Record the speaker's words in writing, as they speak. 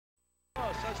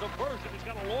as a version. He's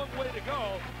got a long way to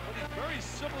go, but he's very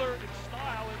similar in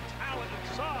style and talent and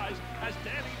size as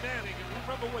Danny Manning. And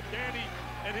remember what Danny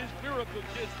and his Miracle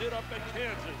Kids did up at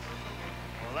Kansas.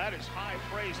 Well, that is high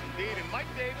praise indeed. And Mike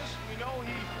Davis, we know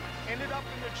he ended up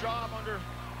in the job under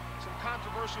some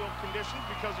controversial conditions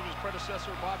because of his predecessor,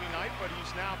 Bobby Knight, but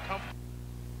he's now come.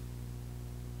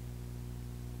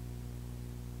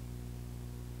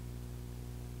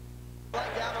 Right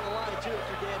down on the line, too,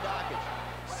 for Dan Dockage.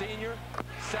 Senior,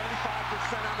 75%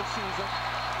 on the season.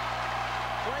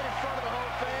 Playing in front of the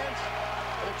home fans,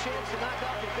 and a chance to knock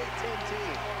off the Big Ten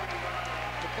team.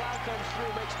 The cloud comes through,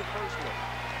 makes the first one.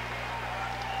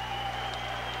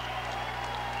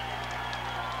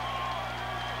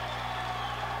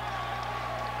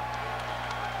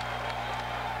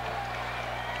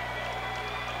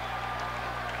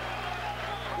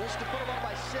 This to put him up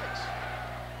by 6.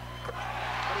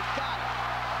 And he's got it.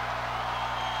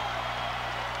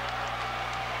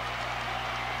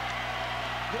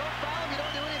 You don't foul him, you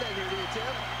don't do anything here, do you,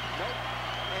 Tim? Nope.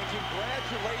 And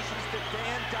congratulations to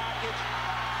Dan Dockage.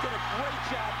 Did a great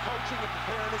job coaching and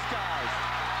preparing his guys.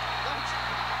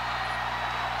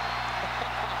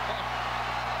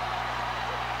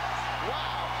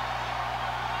 Wow.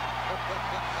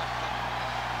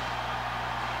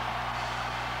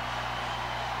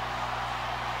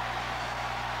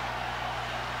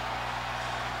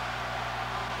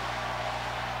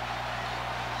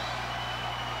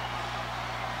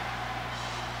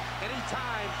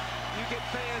 Anytime you get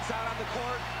fans out on the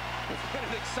court, it's been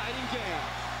an exciting game.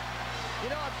 You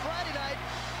know, on Friday night,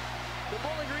 the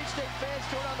Bowling Green State fans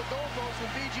tore down the goalpost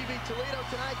with BGB Toledo.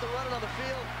 Tonight, they're running on the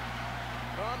field.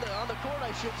 On the court, I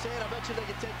should say, and I bet you they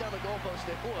can take down the goalpost.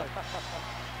 They would.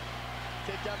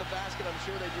 Take down the basket, I'm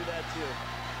sure they do that too.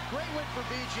 Great win for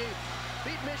BG.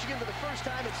 Beat Michigan for the first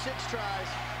time in 6 tries.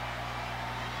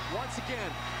 Once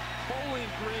again, Bowling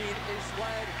Green is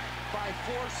led by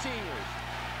 4 seniors.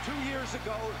 2 years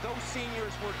ago, those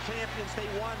seniors were champions. They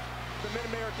won the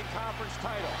Mid-American Conference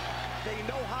title. They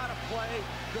know how to play.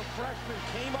 The freshmen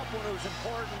came up when it was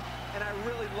important, and I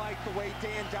really like the way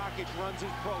Dan Dockage runs his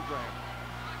program.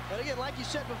 And again, like you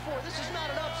said before, this is not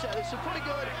an upset. It's a pretty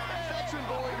good veteran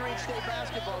Bowling Green State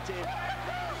basketball team.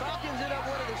 Falcons end up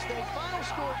winning this thing. Final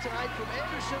score tonight from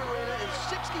Anderson Arena is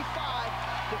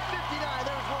 65-59.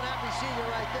 There's one happy senior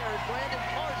right there. And Brandon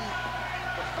Harden,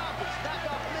 the Falcons knock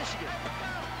off Michigan.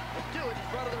 And do it in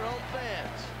front of their own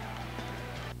fans.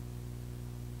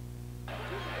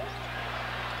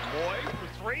 Boy, for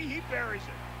 3, he buries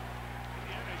it.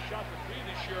 Indiana shot the 3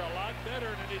 this year a lot better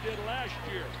than they did last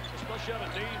year, especially out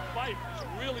of Dane Fife. He's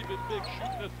really been big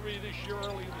shooting the 3 this year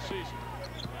early in the season.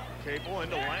 Cable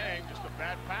into Lang, just a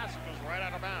bad pass, it goes right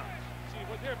out of bounds. See,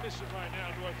 what they're missing right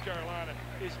now in North Carolina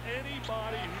is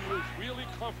anybody who is really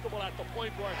comfortable at the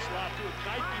point guard slot to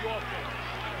ignite the offense.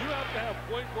 You have to have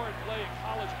point guard play in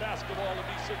college basketball to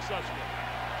be successful.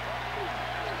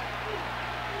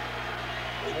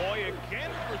 Boy, again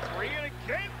for 3, and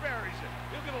again buries it.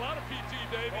 He'll get a lot of PT,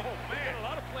 baby. Oh, He'll man. get a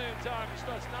lot of playing time. He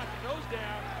starts knocking those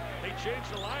down. They change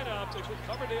the lineup. They put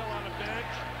Coverdale on the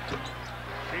bench.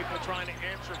 People trying to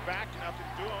answer back, nothing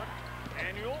doing.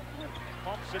 Manuel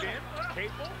pumps it in.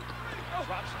 Capel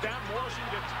drops it down. Morrison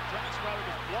gets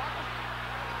blocked.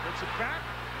 Gets it back.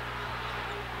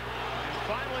 And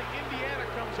finally, Indiana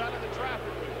comes out of the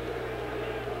traffic.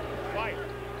 Fight.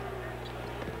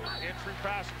 Entry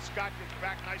pass, and Scott gets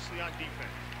back nicely on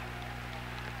defense.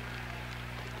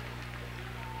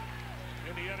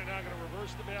 Indiana now going to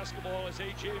reverse the basketball as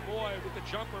A.J. Moy with the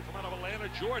jumper from out of Atlanta,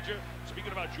 Georgia.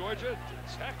 Speaking about Georgia,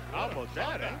 Tech. How about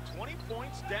that, eh? 20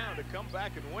 points down to come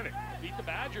back and win it. Beat the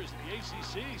Badgers in the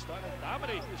ACC, starting to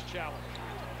dominate this challenge.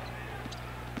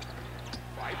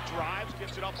 Fife drives,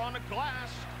 gets it up on the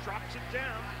glass, drops it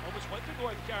down. Almost went to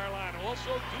North Carolina. Also,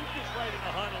 Duke is right in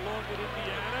the hunt along with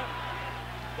Indiana.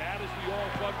 That, as we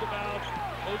all talked about,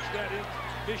 coach that in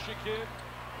Michigan.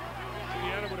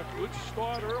 Indiana with a good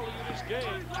start early in this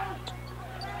game.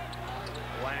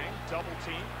 Lang, double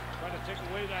team. Trying to take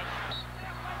away that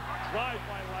drive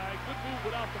by Lang. Good move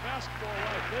without the basketball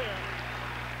right there.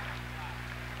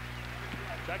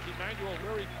 Jackie Manuel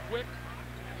very quick.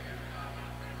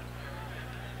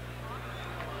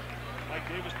 Mike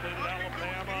Davis played at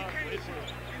Alabama, played for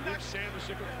Nick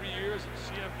Sanderson for 3 years, and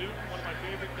C.M. Newton, one of my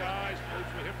favorite guys, played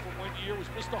for him for 1 year, was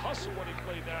Mr. Hustle when he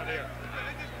played down there.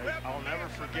 I'll never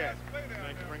forget.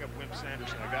 I can bring up Wimp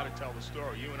Sanderson. I got to tell the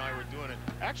story. You and I were doing it.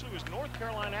 Actually, it was North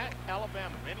Carolina at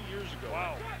Alabama many years ago.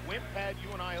 Wow. Wimp had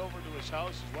you and I over to his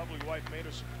house. His lovely wife made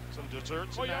us some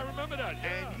desserts. Oh, yeah, I remember that.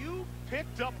 Yeah. And you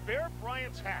picked up Bear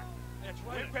Bryant's hat. That's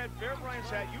right. Winnipeg Bear Bryant's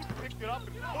hat. You picked it up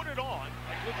and put it on.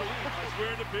 I couldn't believe I was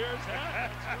wearing the Bears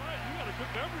hat. That's right. You got a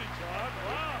good memory, John.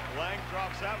 Wow. Lang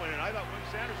drops that one, and I thought Wim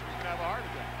Sanderson was going to have a heart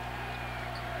attack.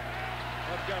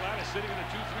 North Carolina sitting in a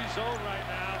 2-3 zone right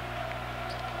now.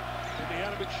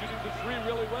 Indiana been shooting the three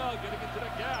really well, getting into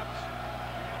the gaps.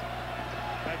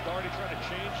 Matt Doherty trying to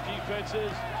change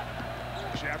defenses.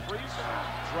 Jeffries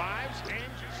drives,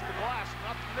 aims to the glass,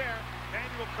 nothing there.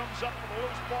 Manuel comes up with a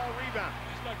loose ball rebound.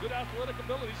 He's got good athletic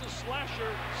ability. He's a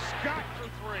slasher. Scott for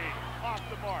three, off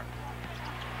the mark.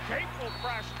 Capel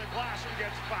crashing the glass and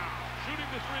gets fouled. Shooting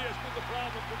the three has been the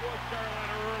problem for North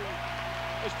Carolina early.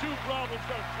 There's two problems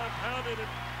that have compounded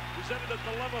and presented a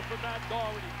dilemma for Matt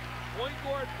Doherty. Point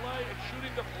guard play and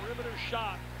shooting the perimeter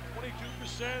shot.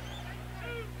 22%.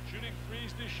 Shooting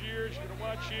threes this year. You're going to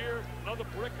watch here. Another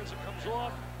brick as it comes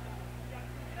off.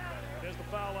 There's the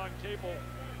foul on Capel.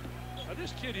 Now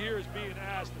this kid here is being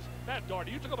asked, Matt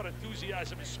Doherty, you talk about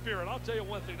enthusiasm and spirit. I'll tell you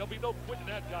one thing, there'll be no quitting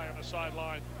that guy on the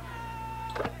sideline.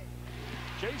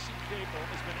 Jason Capel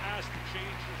has been asked to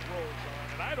change his role,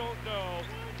 John, and I don't know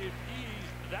if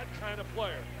he's that kind of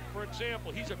player. For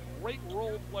example, he's a great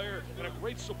role player and a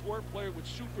great support player with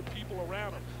super people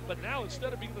around him. But now,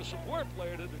 instead of being the support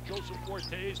player to the Joseph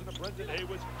Fortes and the Brendan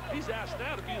Haywoods, he's asked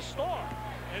now to be a star.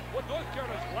 And what North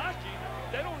Carolina's lacking,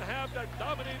 they don't have that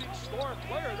dominating star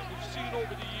player that we've seen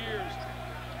over the years.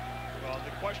 Well,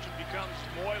 the question becomes,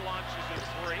 Moy launches a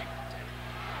three.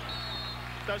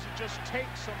 Does it just take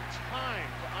some time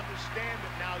to understand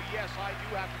that now, yes, I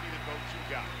do have to be the go-to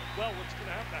guy? Well, what's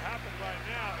going to have to happen right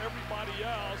now, everybody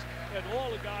else and all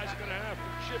the guys are going to have to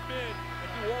chip in and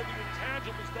do all the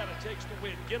intangibles that it takes to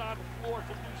win. Get on the floor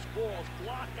for loose balls,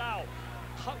 block out,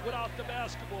 cut without the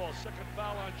basketball. Second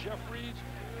foul on Jeffries.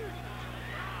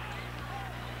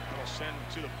 That'll send him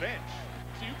to the bench.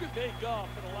 So you can make up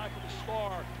for the lack of a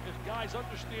star if guys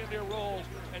understand their roles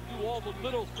and do all the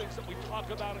little things that we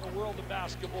talk about in the world of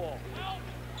basketball.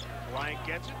 Bryant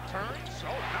gets it, turns,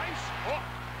 oh, nice hook.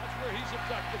 That's where he's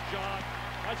effective, John.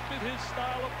 That's been his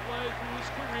style of play through his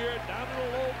career, down in the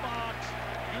low box,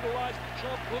 utilize the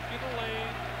jump hook in the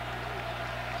lane.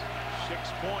 6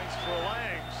 points for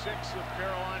Lang, 6 of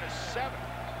Carolina's 7.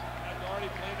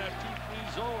 Already playing that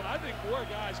 2-3 zone. I think more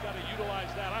guys got to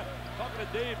utilize that. I'm talking to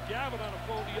Dave Gavin on the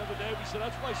phone the other day. We said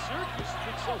that's why Syracuse has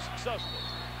been so successful.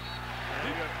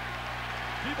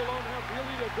 People don't have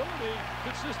really the ability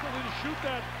consistently to shoot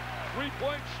that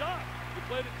three-point shot. You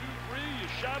play the 2-3, you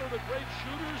shadow the great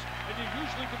shooters, and you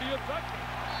usually can be effective.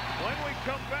 When we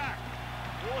come back,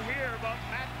 we'll hear about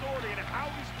Matt Doherty and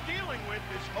how he's dealing with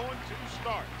his 0-2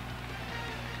 start.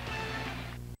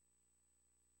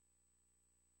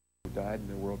 Died in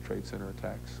the World Trade Center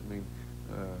attacks. I mean,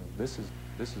 this is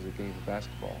a game of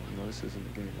basketball. You know, this isn't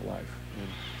a game of life. And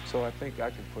so I think I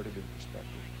can put it in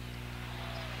perspective.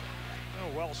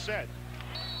 Oh, well said.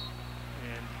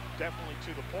 And definitely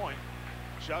to the point.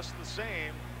 Just the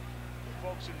same, the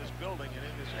folks in this building and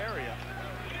in this area,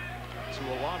 to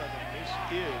a lot of them, this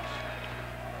is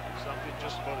something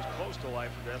just about as close to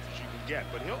life or death as you can get.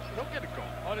 But he'll get it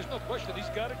going. Oh, there's no question. He's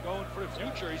got it going for the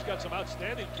future. He's got some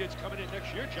outstanding kids coming in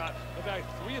next year, John. In fact,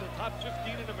 3 of the top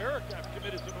 15 in America have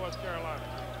committed to North Carolina.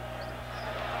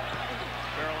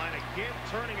 Carolina again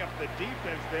turning up the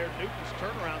defense there. Newton's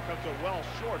turnaround comes up well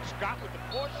short. Scott with the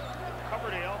push.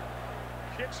 Coverdale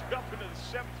kicks it up into the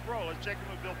 7th row. Let's check in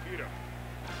with Bill Peter.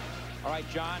 All right,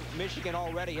 John, Michigan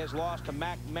already has lost to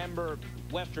MAC member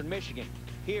Western Michigan.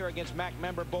 Here against MAC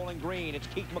member Bowling Green, it's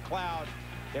Keith McLeod.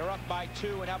 They're up by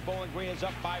 2, and now Bowling Green is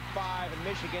up by 5, and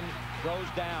Michigan goes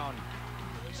down.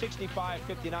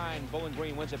 65-59, Bowling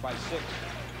Green wins it by 6.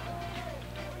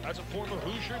 That's a former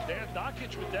Hoosier, Dan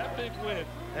Dockich, with that big win.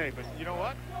 Hey, but you know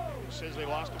what? It says they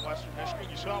lost to Western Michigan.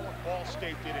 You saw what Ball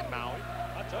State did in Maui.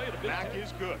 I'll tell you, the Big MAC Ten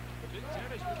is good. The Big Ten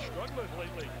has been struggling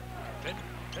lately. Penn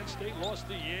State lost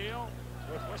to Yale.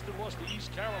 Northwestern lost to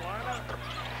East Carolina.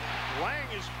 Lang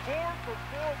is 4 for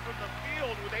 4 from the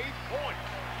field with 8 points.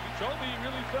 He told me he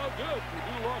really felt good.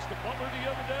 Purdue lost to Butler the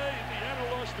other day. Indiana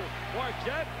lost to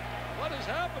Marquette. What is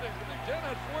happening? The Big Ten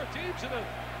had 4 teams in the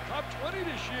top 20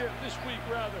 this week,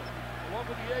 along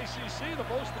with the ACC, the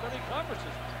most of any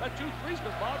conferences. That 2-3's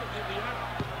been bothering Indiana.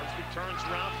 Once he turns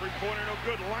around, 3-pointer, no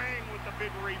good. Lang with the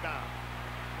big rebound.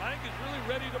 Lang is really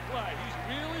ready to play.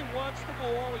 He really wants the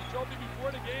ball. He told me before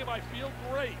the game, I feel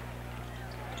great.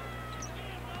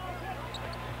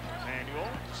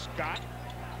 Manuel, Scott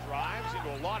drives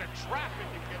into a lot of traffic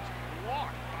and gets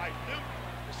blocked by Newton.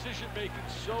 Decision making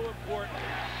so important.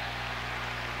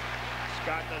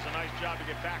 Scott does a nice job to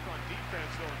get back on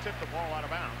defense, though, and tip the ball out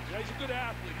of bounds. Yeah, he's a good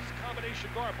athlete. He's a combination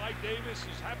guard. Mike Davis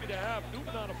is happy to have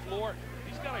Newton on the floor.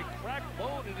 He's got a cracked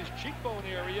bone in his cheekbone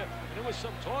area, and there was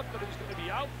some talk that he was going to be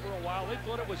out for a while. They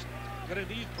thought it was going to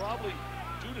need probably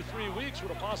 2 to 3 weeks with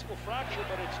a possible fracture,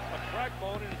 but it's a cracked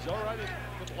bone, and it's all right in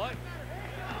play.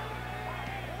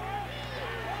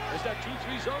 There's that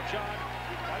 2-3 zone, John.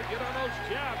 Got to get on those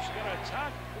jabs. Got to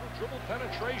attack, little dribble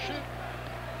penetration.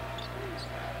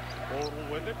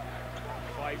 Odell with it.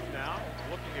 Fife now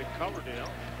looking at Coverdale.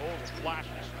 Odell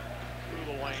flashes through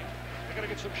the lane. They got to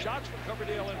get some shots from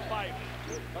Coverdale and Fife.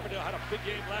 Coverdale had a big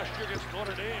game last year against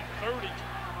Notre Dame, 30.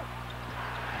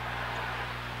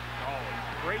 Oh,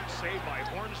 great save by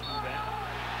Hornsby then.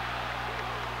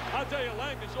 I'll tell you,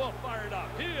 Lang is all fired up.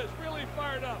 He is really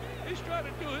fired up. He's trying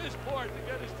to do his part to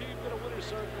get his team to the winner's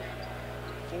circle.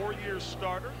 4-year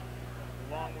starter,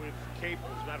 along with Capel.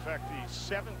 As a matter of fact, the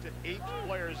 7th to 8th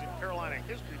players in Carolina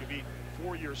history to be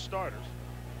 4-year starters.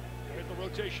 Get the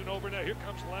rotation over now. Here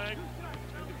comes Lang.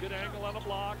 Getting a good angle on the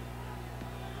block.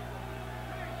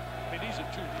 I mean, these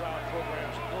are two proud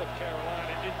programs, North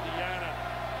Carolina, Indiana.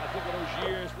 I think of those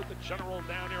years with the general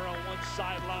down here on one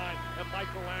sideline and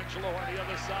Michelangelo on the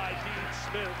other side, Dean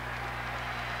Smith.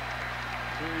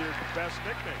 2 years best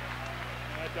nickname.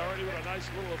 Doherty with a nice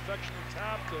little affectionate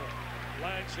tap to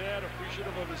Lang's head,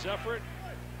 appreciative of his effort.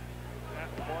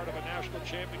 That part of a national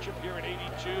championship here in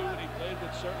 '82, and he played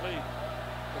with certainly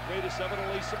the greatest ever to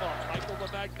lace him up. Michael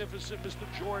the Magnificent, Mr.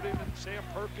 Jordan, and Sam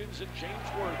Perkins, and James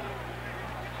Worthy.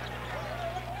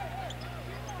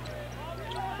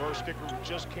 Versticker, who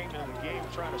just came into the game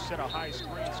trying to set a high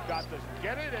screen. Scott doesn't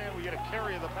get it, and we get a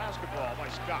carry of the basketball by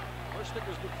Scott.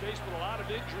 Versticker's been faced with a lot of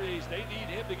injuries. They need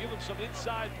him to give him some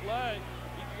inside play.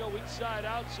 He can go inside,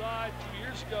 outside. 2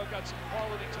 years ago, got some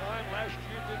quality time. Last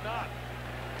year, did not.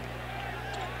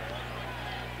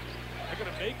 They're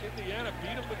going to make Indiana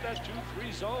beat him with that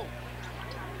 2-3 zone.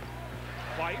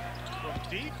 Fife from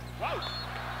deep. Wow.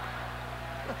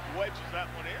 Wedges that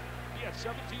one in. He had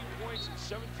 17 points in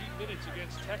 17 minutes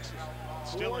against Texas.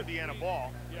 Still Indiana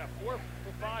ball. Yeah, 4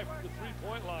 for 5 from the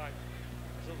three-point line.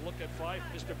 So look at Fife,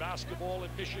 Mr. Basketball in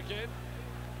Michigan.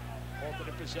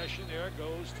 Alternate possession there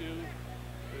goes to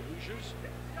the Hoosiers.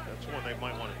 That's one they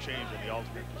might want to change in the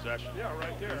alternate possession. Yeah,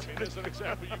 right there. I mean, there's an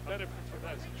example you benefit from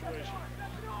that situation.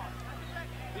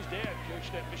 His dad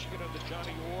coached at Michigan under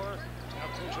Johnny Orr. Now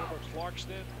coaching over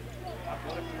Clarkston.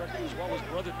 Athletic director as well. His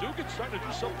brother Dugan's starting to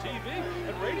do some TV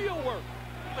and radio work.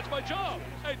 That's my job.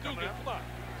 Hey, Dugan, come on.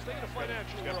 Stay in the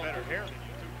financial world. He's got better hair than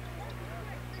you do.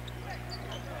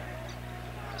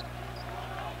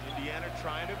 Indiana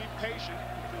trying to be patient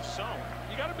with this zone.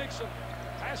 You got to make some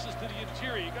passes to the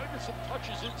interior. You got to get some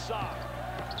touches inside.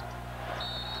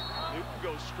 Newton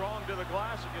goes strong to the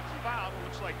glass and gets fouled.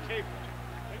 Looks like Capel.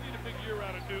 They need a big year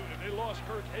out of Newton. They lost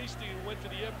Kirk Hastings and went to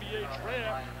the NBA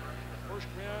draft. First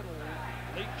round,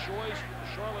 late choice with the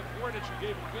Charlotte Hornets, who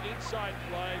gave him good inside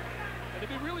play. And to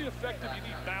be really effective, you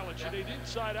need balance. You need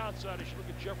inside, outside. You should look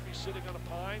at Jeffrey sitting on a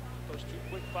pine. Those 2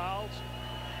 quick fouls.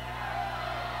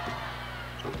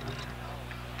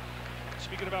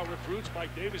 Speaking about recruits,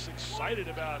 Mike Davis excited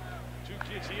about 2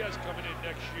 kids he has coming in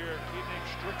next year. A kid named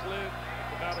Strickland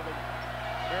from out of the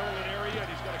Maryland area, and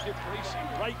he's got a kid, Tracy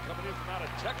Wright, coming in from out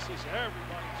of Texas.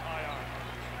 Everybody's high on.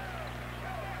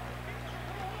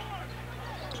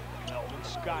 Melvin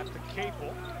Scott to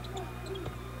Capel.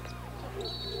 We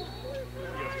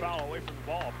get a foul away from the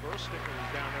ball. Versticker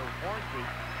was down there with Hornsby.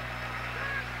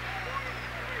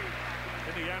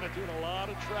 Indiana doing a lot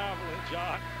of traveling,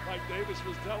 John. Mike Davis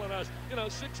was telling us, you know,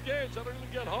 6 games, I don't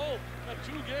even get home. Got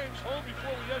 2 games home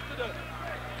before we enter the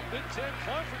Big Ten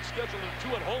conference schedule, and 2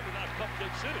 at home and not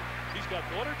Cupcake City. He's got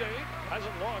Notre Dame,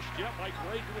 hasn't lost yet. Mike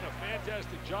Ray doing a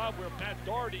fantastic job where Matt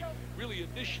Doherty really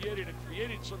initiated and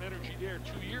created some energy there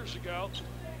 2 years ago.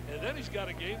 And then he's got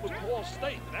a game with Ball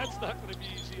State. That's not going to be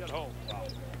easy at home.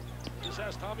 Just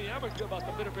ask Tommy Amica about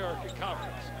the Mid-American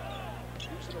Conference.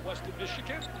 Who's in the Western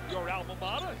Michigan? Your alma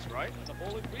mater. That's right. The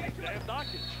Bowling Green, Dan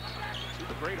Dockage. See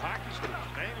the great hockey school.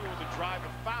 Manuel to drive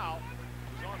a foul.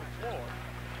 He's on the floor.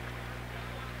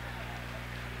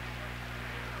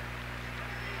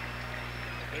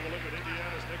 Take a look at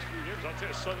Indiana's next few games. I'll tell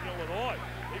you, Southern Illinois.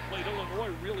 They played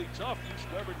Illinois really tough. East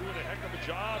Weber doing a heck of a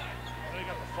job. And they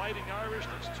got the Fighting Irish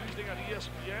next Tuesday on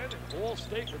ESPN. And Ball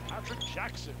State with Patrick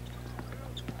Jackson.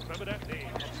 Remember that name,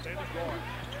 outstanding guard.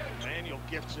 Manuel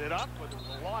gets it up, but there's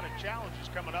a lot of challenges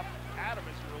coming up at him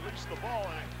as he released the ball,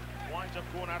 and it winds up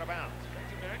going out of bounds.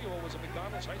 Manuel was a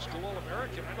McDonald's High School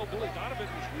All-American. I know Billy Donovan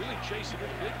was really chasing him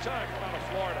big time from out of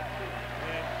Florida.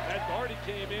 And Matt Doherty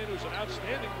came in, who's an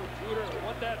outstanding recruiter, and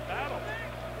won that battle.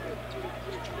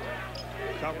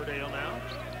 Coverdale now.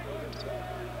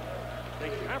 They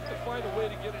have to find a way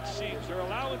to get it seams. They're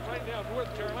allowing right now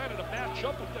North Carolina to match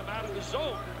up with them out of the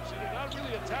zone. So they're not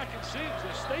really attacking seams.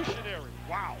 They're stationary.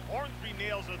 Wow, Hornsby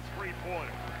nails a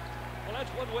three-pointer. Well,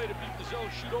 that's one way to beat the zone,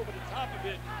 shoot over the top of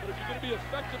it. But if you're going to be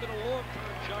effective in the long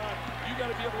term, John, you got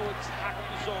to be able to attack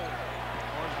the zone.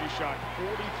 Hornsby shot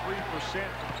 43%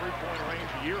 from three-point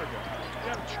range a year ago.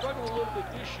 Yeah, but struggled a little bit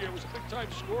this year. Was a big-time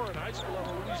scorer in high school out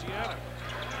of Louisiana.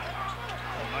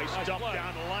 Nice dump play.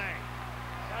 down to Lang.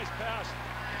 Nice pass.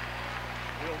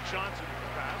 Will Johnson with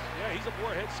the pass. Yeah, he's a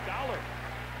Moorhead scholar.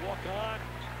 Walk on,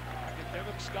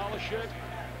 academic scholarship.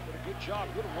 Did a good job,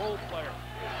 good role player.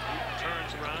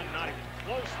 Turns around, not even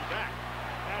close with that.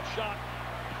 Bad shot.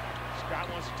 Scott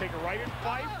wants to take a right and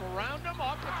fight around him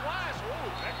off the glass. Oh,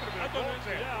 that could have been a goal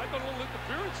there. Yeah, I got a little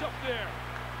interference up there.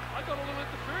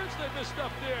 They missed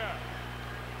up there.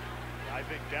 I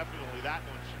think definitely that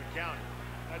one should have counted.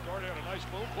 That Darty had a nice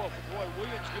phone call for Roy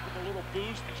Williams, give him a little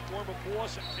boost. His former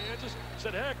boss in Kansas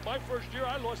said, heck, my first year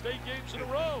I lost 8 games in a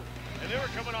row. And they were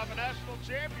coming off a national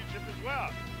championship as well.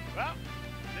 Well,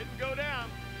 didn't go down.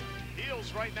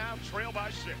 Heels right now trail by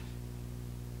 6.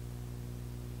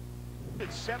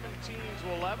 It's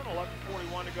 17-11,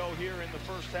 11:41 to go here in the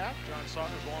first half. John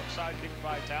Saunders alongside Dick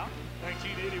Vitale.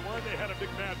 1981, they had a big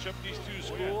matchup, these two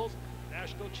schools.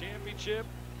 National championship.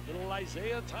 Little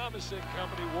Isaiah Thomas and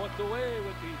company walked away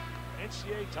with the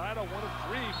NCAA title, 1 of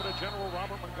 3 for the General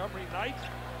Robert Montgomery Knight.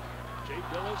 Jay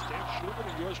Billis, Dan Schumann,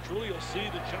 and yours truly. You'll see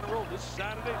the General this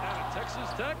Saturday down at Texas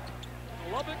Tech.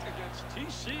 Lubbock against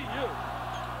TCU.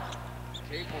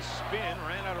 Cable spin,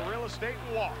 ran out of real estate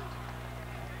and walked.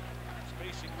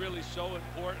 Spacing really so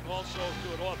important also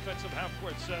to an offensive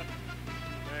half-court set.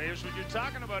 Here's what you're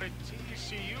talking about at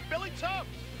TCU. Billy Tubbs,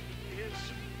 his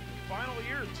final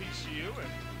year at TCU and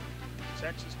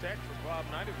Texas Tech for Bob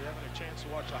Knight. If you're having a chance to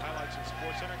watch the highlights in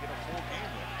Sports Center, get a full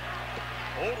game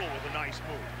there. Odell with a nice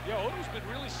move. Yeah, Odell's been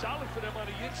really solid for them on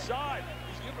the inside.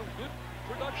 He's given them good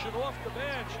production off the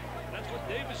bench. That's what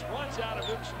Davis wants out of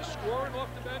him. Some scoring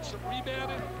off the bench, some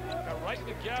rebounding, got right in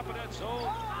the gap of that zone.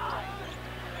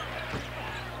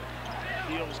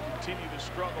 Heels continue to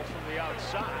struggle from the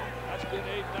outside. That's been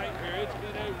a nightmare. It's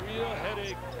been a real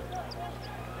headache.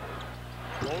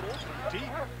 Odell from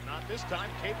deep. Not this time.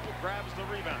 Capel grabs the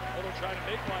rebound. Odell trying to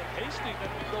make like Hastings, then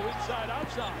we go inside,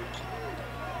 outside.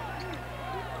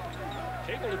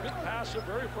 Capel, a good passer,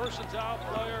 very versatile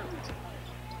player.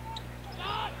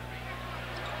 Oh,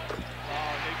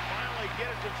 they finally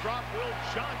get it to drop Will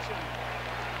Johnson.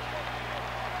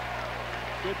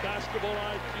 Good basketball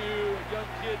IQ. A young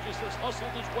kid just has hustled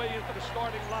his way into the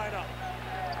starting lineup.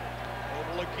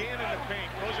 Odell again in the paint.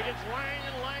 Goes against Lang,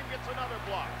 and Lang gets another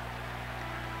block.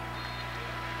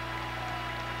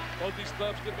 Both these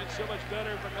clubs could have been so much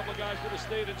better if a couple of guys would have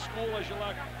stayed in school. As you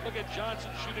look at Johnson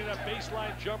shooting that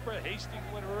baseline jumper. Hastings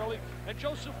went early. And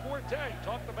Joseph Forte,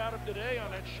 talked about him today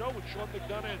on that show with Sean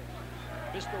McDonough and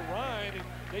Mr. Ryan. And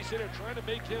they say they're trying to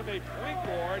make him a point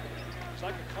guard. It's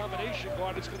like a combination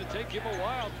guard. It's going to take him a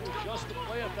while to adjust to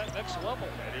play at that next level.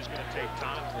 That is going to take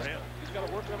time for him. He's got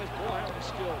to work on his ball handling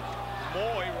skills.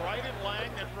 Moy right at Lang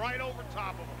and right over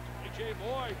top of him. A.J.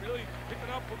 Moy really picking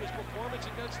up from his performance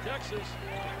against Texas.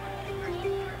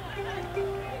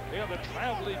 They have a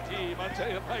traveling team. I tell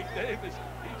you, Mike Davis,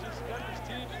 he just got his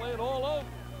team playing all over.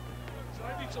 So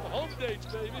I need some home dates,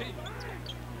 baby.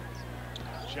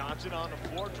 Johnson on the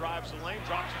floor, drives the lane,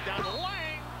 drops it down to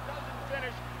Lang. Doesn't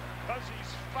finish because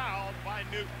he's fouled by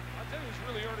Newton. I tell you, he's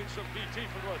really earning some BT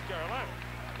for North Carolina.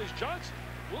 This Johnson,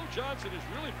 Will Johnson is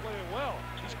really playing well.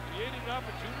 He's creating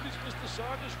opportunities, Mr.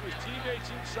 Saunders, for his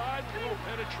teammates inside, a little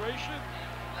penetration.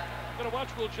 I'm going to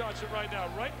watch Will Johnson right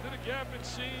now, right into the gap and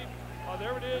seam. Oh,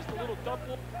 there it is, the little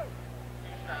double.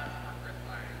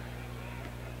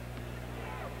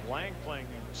 Lang playing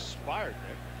inspired,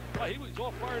 Nick. Well, he was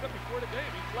all fired up before the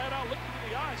game. He flat out looked me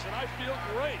in the eyes and I feel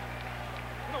great.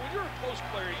 You know, when you're a post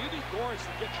player, you need guards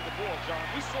to get you the ball, John.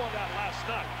 We saw that last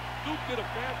night. Duke did a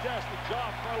fantastic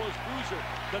job, Carlos Boozer,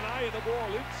 denying the ball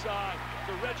inside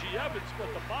to Reggie Evans. But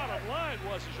the bottom line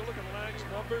was, as you look at Lang's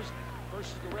numbers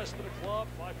versus the rest of the club,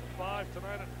 5 for 5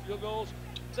 tonight on field goals,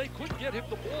 they couldn't get him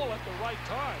the ball at the right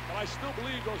time. But I still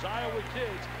believe those Iowa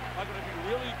kids are going to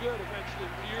be really good eventually.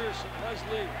 Pierce and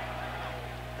Leslie.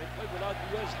 They played without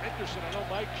U.S. Henderson. I know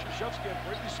Mike Krzyzewski had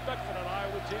great respect for that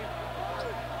Iowa team.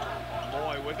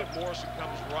 Moy with it. Morrison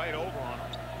comes right over on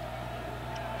him.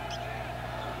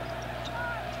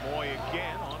 Moy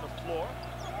again on the floor.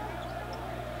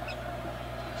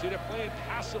 See, they're playing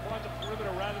passive on the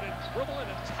perimeter rather than dribble and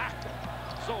attack them.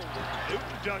 So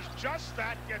Newton does just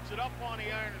that, gets it up on the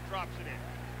iron and drops it in.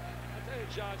 Hey,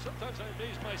 John, sometimes I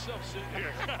amaze myself sitting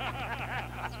here.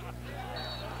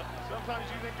 Sometimes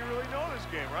you think you really know this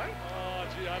game, right? Oh,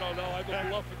 gee, I don't know. I've been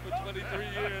bluffing for 23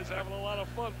 years, having a lot of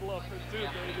fun bluffing, too,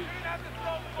 baby.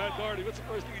 Matt Doherty, what's the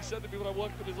first thing he said to me when I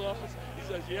walked in his office? He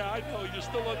says, yeah, I know, you're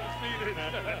still undefeated.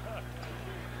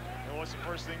 And what's the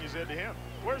first thing you said to him?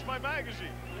 Where's my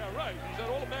magazine? Yeah, right. He's had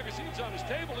all the magazines on his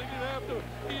table. He didn't have the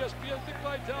ESPN Dick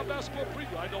Vitale basketball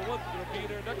preview. I know one thing, it'll be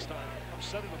there next time. I'm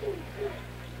sending them.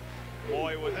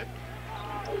 Boy with it.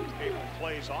 Cable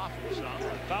plays off him some.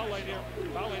 Foul line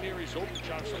area is open,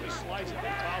 John, so he slides into the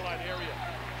foul line area.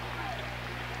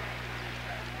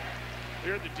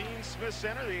 Here at the Dean Smith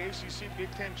Center, the ACC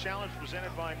Big Ten Challenge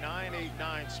presented by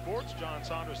 989 Sports. John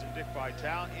Saunders and Dick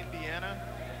Vitale. Indiana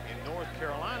and North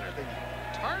Carolina. The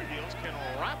Tar Heels can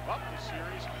wrap up the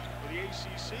series for the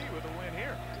ACC with a win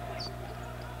here.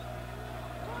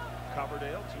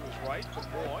 Coverdale to his right.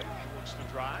 Moy looks to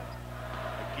drive.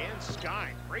 Again,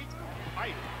 Sky, great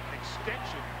height,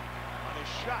 extension on his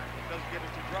shot. He doesn't get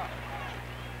it to drop.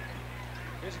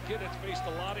 Here's a kid that's faced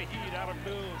a lot of heat out of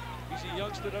noon. He's a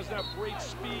youngster, doesn't have great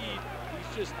speed.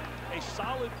 He's just a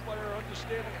solid player,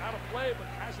 understanding how to play, but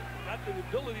hasn't got the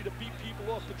ability to beat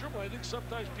people off the dribble. I think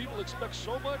sometimes people expect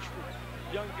so much from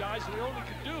young guys, and they only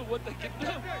can do what they can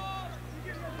do.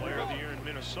 Player of the year in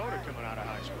Minnesota coming out of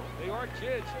high school. They are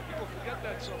kids. People forget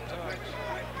that sometimes.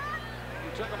 You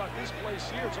talk about this place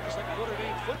here, it's almost like Notre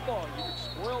Dame football. You get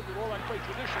spoiled with all that great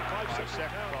tradition.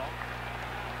 5-second call.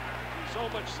 So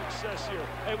much success here.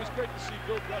 Hey, it was great to see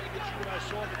Bill Bradley, which you and I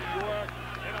saw him in New York.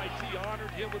 NIT honored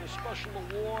him with a special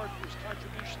award for his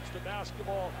contributions to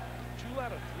basketball. 2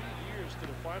 out of 3 years to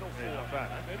the Final Four. Not bad,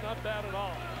 huh? And not bad at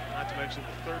all. Not to mention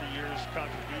the 30 years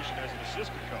contribution as an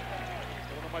assistant coach.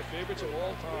 One of my favorites of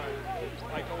all time,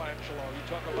 Michelangelo. You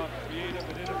talk about creative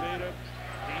and innovative.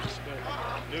 Dean Smith.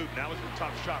 Newton, that was a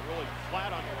tough shot, really flat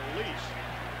on the release.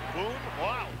 Boom,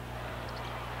 wow.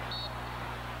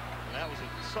 And that was a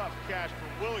tough catch for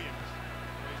Williams.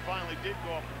 And he finally did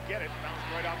go up and get it. Bounced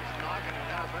right off his noggin and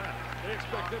out of that. They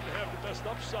expect him to have the best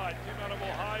upside. Came out of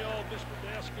Ohio, Mr.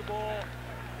 Basketball.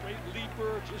 Great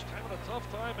leaper, just having a tough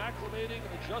time acclimating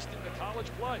and adjusting to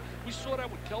college play. We saw that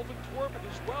with Kelvin Corbin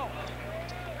as well.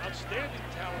 Outstanding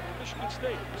talent at Michigan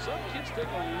State. Some kids take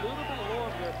a little bit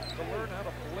longer to learn how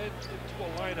to blend into a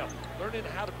lineup, learning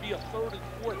how to be a third and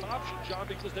fourth option, John,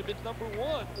 because they've been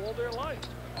 #1 all their life.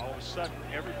 All of a sudden,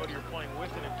 everybody you're playing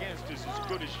with and against is as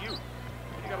good as you.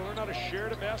 You got to learn how to share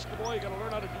the basketball. You got to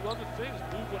learn how to do other things,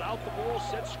 move without the ball,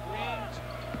 set screens.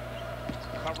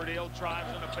 Coverdale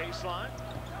drives on the baseline.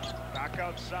 Back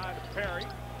outside to Perry.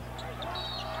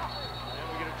 And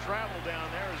we get a travel down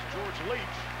there as George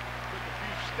Leach took a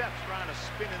few steps trying to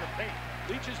spin in the paint.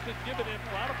 Leach has been giving him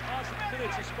a lot of positive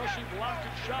minutes, especially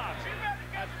blocking shots.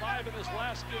 At 5 in his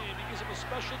last game, he gives him a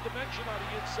special dimension on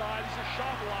the inside. He's a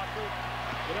shot blocker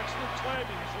with excellent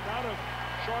timing. He's from out of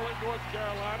Charlotte, North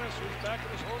Carolina, so he's back in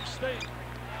his home state.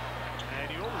 And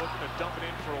you're looking to dump it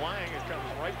in for Lang. It comes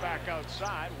right back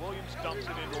outside. Williams dumps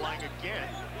it into Lang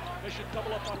again. They should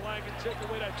double up on Lang and take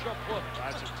away that jump hook.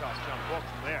 That's a tough jump hook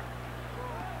from there.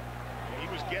 And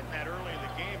he was getting that early in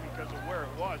the game because of where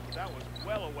it was, but that was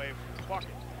well away from the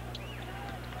bucket.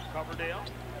 Coverdale.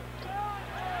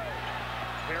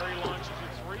 Perry launches a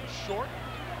 3, short.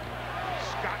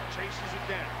 Scott chases it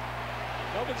down.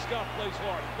 Melvin Scott plays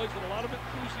hard. He plays with a lot of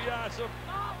enthusiasm.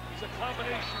 He's a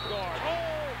combination guard.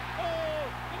 Oh,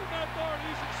 look at that guard.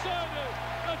 He's excited.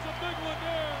 That's a big one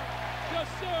there. Yes,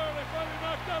 sir. They finally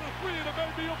knocked out a 3, and it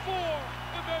may be a 4.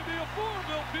 It may be a 4,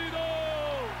 Bill Pino.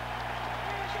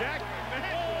 Jack,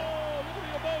 oh, look at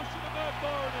the emotion of Matt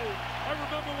Doherty. I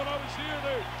remember when I was here,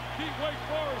 they beat Wake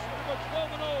Forest. They went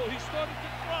 12-0. He started to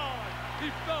cry.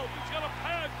 He felt he's got a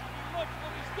passion. He loves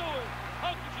what he's doing.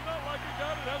 How could you not like a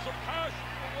guy that has a passion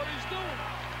for what he's doing?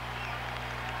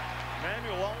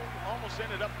 Manuel almost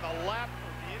ended up in the lap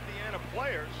of the Indiana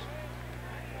players.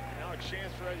 Now a chance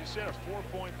for, as you said, a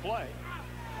 4-point play.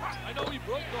 I know he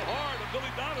broke the heart of Billy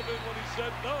Donovan when he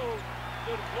said no to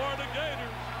the Florida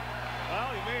Gators.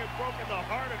 Well, he may have broken the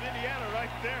heart of Indiana right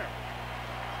there.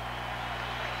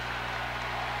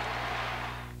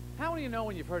 How do you know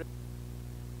when you've heard it?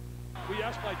 We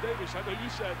asked Mike Davis, I know you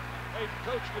said, hey,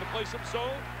 coach, you gonna play some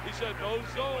zone? He said, no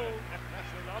zone. I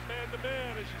said, I'm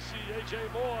man-to-man, as you see A.J.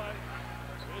 Moy.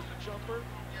 There's the jumper.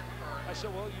 I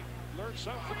said, well, you learned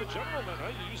something from the gentleman,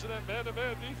 huh? You're using that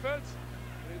man-to-man defense?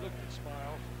 And he looked and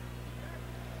smiled.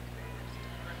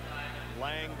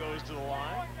 Lang goes to the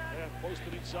line. Yeah,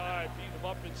 posted inside, beating him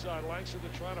up inside. Lang said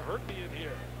they're trying to hurt me in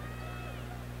here.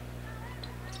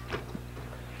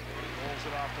 Rolls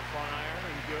it off the front iron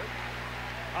and good.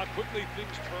 How quickly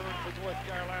things turned for North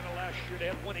Carolina last year.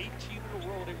 They had won 18 in a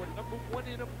row. They were #1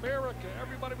 in America.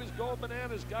 Everybody was going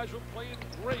bananas. Guys were playing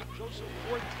great. Joseph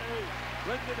Forte,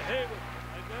 Brendan Hayward.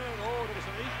 And then, there was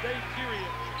an 8-day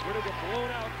period where they were blown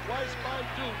out twice by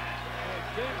Duke. And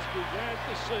things began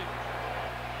to sink.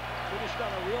 Finished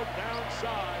on a real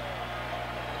downside.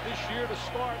 This year to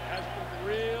start has been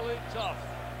really tough.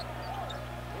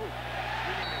 Ooh,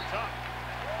 speaking of tough.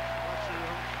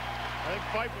 I think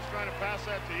Fife was trying to pass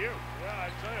that to you. Yeah, I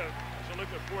tell you, as I look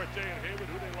at Forte and Hayward,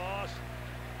 who they lost.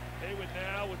 Hayward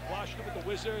now with Washington with the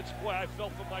Wizards. Boy, I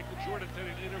felt for Michael Jordan in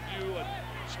an interview at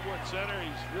Sports Center.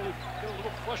 He's really getting a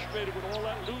little frustrated with all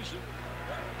that losing.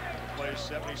 Plays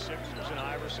 76ers and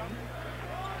Iverson.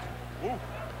 Ooh,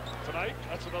 tonight,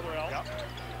 that's another L. Yep.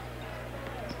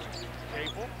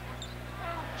 Cable.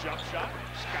 Jump shot.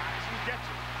 Scotson gets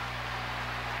it.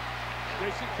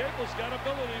 Jason Cable's got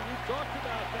ability. We've talked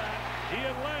about that. He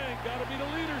and Lang got to be the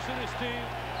leaders in this team.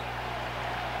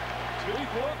 John, we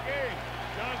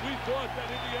thought that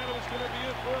Indiana was going to be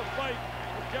in for a fight.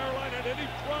 If Carolina had any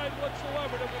pride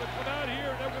whatsoever, they're going to come out here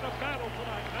and they're going to battle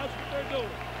tonight. And that's what they're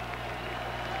doing.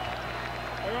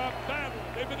 They're out battling.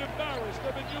 They've been embarrassed.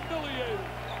 They've been humiliated.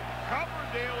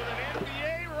 Coverdale with an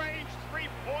NBA range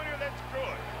three-pointer that's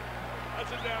good. That's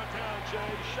in downtown, Jay.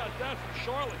 He shot that from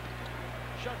Charlotte.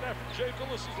 Shot that from Jay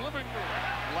Billis's living room.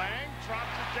 Lang drops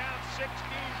it down. 16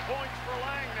 points for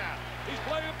Lang now. He's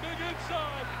playing big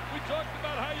inside. We talked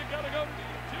about how you got to go to the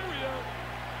interior.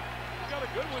 You got a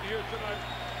good one here tonight.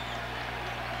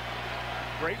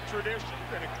 Great traditions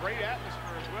and a great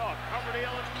atmosphere as well.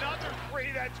 Coverdale, another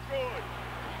three. That's good.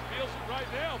 He feels it right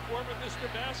now, former Mr.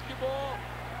 Basketball.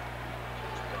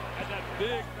 And that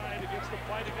big night against the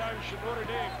Fighting Irish of Notre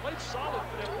Dame. Played solid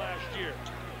for them last year.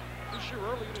 This year,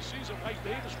 early in the season, Mike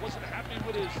Davis wasn't happy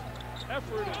with his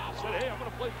effort and said, hey, I'm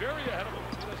going to play very ahead of him.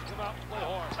 He doesn't come out and play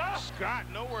hard. Scott,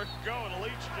 nowhere to go, and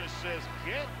Leach just says,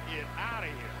 get it out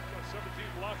of here. Got 17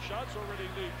 blocked shots already,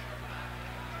 Leach.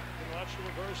 Gonna watch the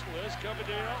reversal. There's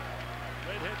Coverdale.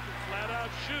 Redhead can flat out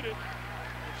shoot it.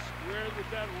 Squared with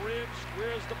that rim,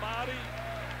 squares the body.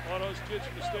 All those kids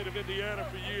from the state of Indiana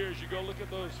for years. You go look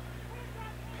at those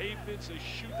pavements, they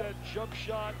shoot that jump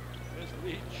shot. There's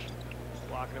Leach.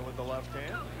 Blocking it with the left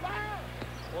hand.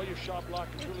 All your shot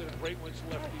blockers really the great ones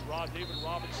lefty. David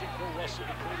Robinson, Bill Russell,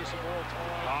 the greatest of all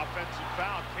time. Offensive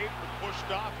foul. Capel pushed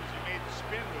off as he made the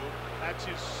spin move. That's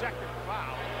his second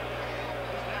foul.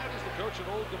 His dad is the coach at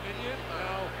Old Dominion.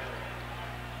 Now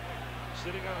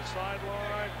sitting on a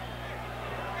sideline.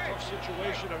 Tough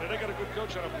situation. I mean, they got a good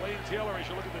coach on a Blaine Taylor. As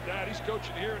you look at the dad, he's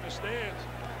coaching here in the stands.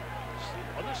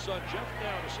 His other son, Jeff,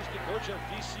 now an assistant coach at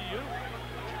VCU,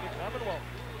 Virginia Commonwealth.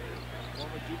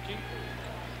 Former Dookie.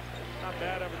 Not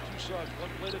bad having two sons.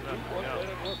 One played at Duke, one played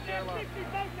at North Carolina.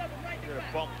 Get a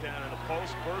bump down in the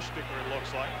post. Burst sticker, it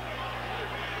looks like.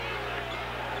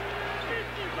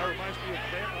 That reminds me of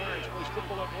Grant Orange, who plays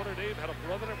football at Notre Dame. Had a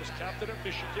brother that was captain at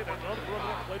Michigan, and another brother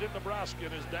that played at Nebraska,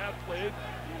 and his dad played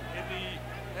in the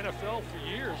NFL for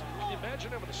years. Can you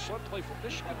imagine having a son play for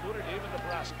Michigan, Notre Dame, and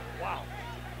Nebraska? Wow.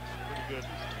 Pretty good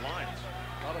lines.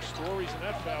 A lot of stories in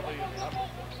that family.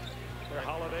 Their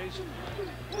holidays.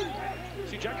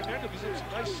 See, Jack Emmanuel, he's got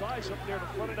some nice size up there in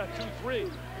the front of that 2-3.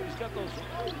 He's got those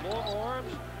long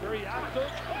arms, very active.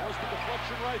 There's the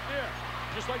deflection right there.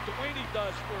 Just like Dwayne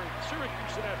does for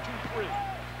Syracuse in that 2-3.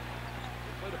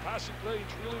 They play the passing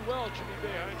lanes really well, Jimmy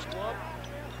Boeheim's club.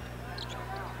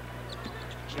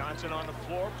 Johnson on the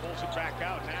floor, pulls it back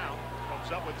out now.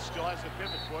 Comes up with it, still has the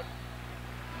pivot foot.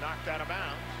 Knocked out of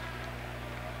bounds.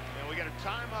 And we got a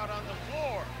timeout on the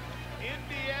floor.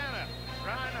 Indiana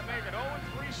trying to make an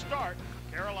 0-3 start.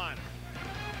 Carolina.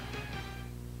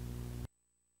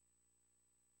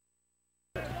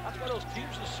 That's why those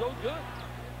teams are so good.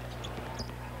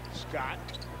 Scott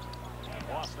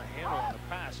lost the handle on the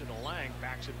pass into Lang,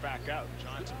 backs it back out.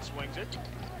 Johnson swings it.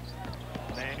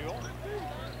 Manuel.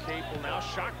 Capel now.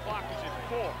 Shot clock is at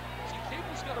 4. See,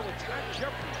 Capel's got to attack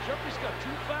Jeffries. Jeffries got 2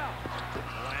 fouls.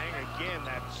 Lang again,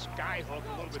 that sky hook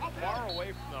a little bit far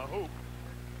away from the hoop.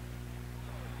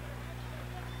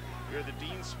 Here at the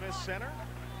Dean Smith Center.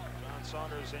 John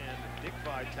Saunders and Dick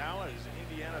Vitale as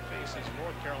Indiana faces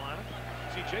North Carolina.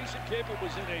 See, Jason Capel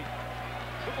was in a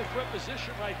triple threat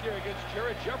position right there against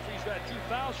Jared Jeffries. That 2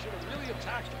 fouls should have really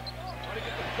attacked him. Trying to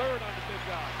get the third on the big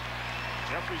guy.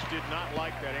 Jeffries did not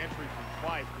like that entry from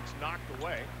Fife. It's knocked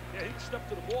away. Yeah, he stepped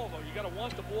to the ball, though. You got to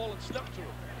want the ball and step to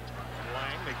it.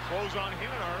 Lang, they close on him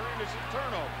in a hurry, and it's a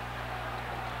turnover.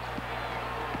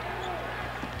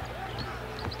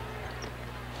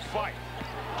 Fife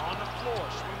on the floor,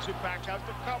 swings it back out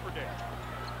to Coverdale.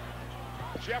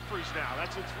 Jeffries now.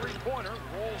 That's a three-pointer.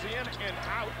 Rolls in and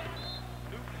out.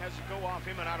 Newton has to go off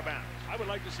him and out of bounds. I would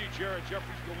like to see Jared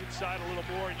Jeffries go inside a little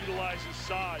more and utilize his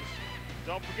size.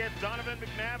 Don't forget Donovan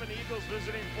McNabb and the Eagles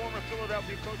visiting former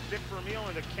Philadelphia coach Dick Vermeil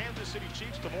and the Kansas City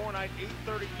Chiefs tomorrow night,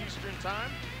 8:30 Eastern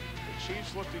time. The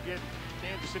Chiefs look to get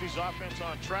Kansas City's offense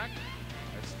on track.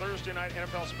 That's Thursday night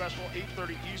NFL special,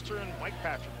 8:30 Eastern. Mike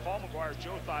Patrick, Paul McGuire,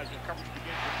 Joe Theismann. Coverage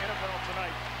begins with NFL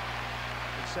Tonight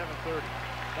at 7:30.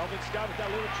 Melvin Scott with that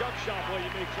little jump shot. Boy,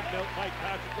 you make sure Mike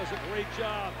Patrick does a great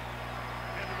job.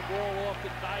 Handing the ball off to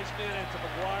Theismann and to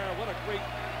McGuire. What a great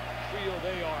trio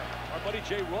they are. Our buddy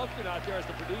Jay Rothman out there as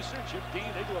the producer. Jim Dean,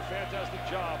 they do a fantastic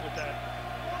job with that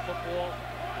football,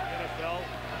 NFL.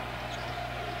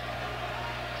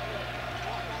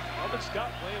 Melvin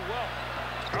Scott playing well.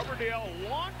 Coverdale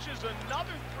launches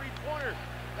another three-pointer.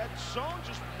 That zone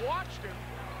just watched him.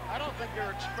 I don't think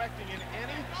they're expecting in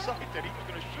any sight that he was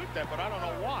going to shoot that, but I don't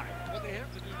know why. What they have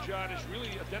to do, John, is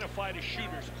really identify the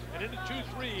shooters. And in the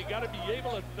 2-3, you got to be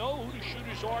able to know who the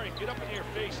shooters are and get up in their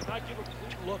face and not give them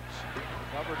clean looks.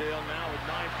 Coverdale now with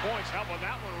 9 points. How about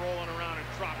that one rolling around and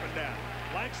dropping down?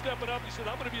 Lang stepping up. He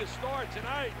said, I'm going to be a star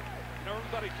tonight. You know,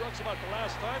 everybody talks about the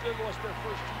last time they lost their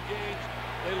first 2 games.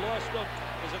 They lost them.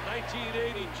 It was in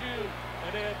 1982.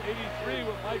 And then 83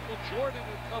 with Michael Jordan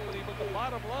and company. But the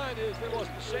bottom line is they lost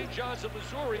to St. John's of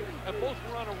Missouri, and both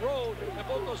were on a road, and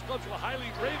both those clubs were highly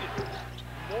rated.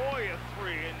 Moy a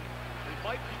three, and it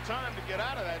might be time to get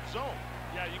out of that zone.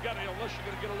 Yeah, you got to, unless you're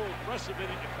going to get a little aggressive in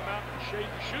it, you come out and shade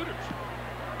the shooters.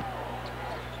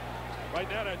 Right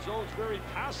now, that zone's very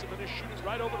passive, and they're shooting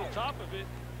right over the top of it.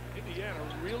 Indiana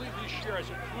really this year has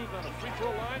improved on the free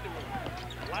throw line. They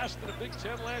were last in the Big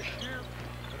Ten last year.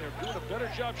 They're doing a better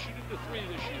job shooting the three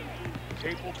this year.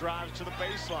 Capel drives to the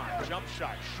baseline. Jump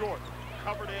shot short.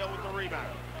 Coverdale with the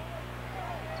rebound.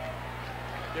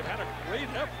 They've had a great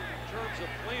effort in terms of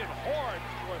playing hard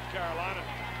for North Carolina.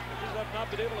 They just have not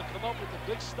been able to come up with the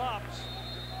big stops.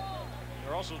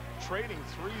 They're also trading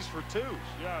threes for twos.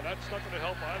 Yeah, that's not going to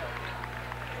help either.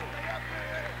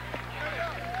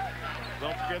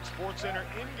 Don't forget SportsCenter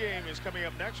in-game is coming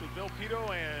up next with Bill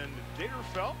Pito and Digger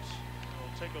Phelps.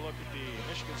 Take a look at the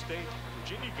Michigan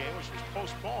State-Virginia game, which was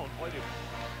postponed. Played at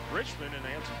Richmond, and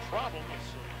they had some problems with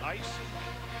some ice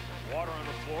and water on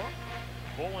the floor.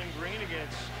 Bowling Green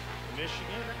against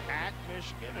Michigan, at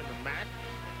Michigan, and the MAC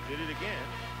did it again.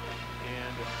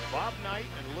 And Bob Knight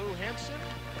and Lou Henson.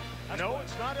 No,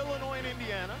 it's not Illinois and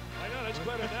Indiana. I know, that's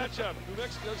quite a matchup. New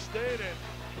Mexico State and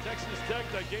Texas Tech.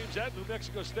 That game's at New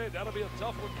Mexico State. That'll be a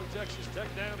tough one for Texas Tech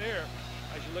down there.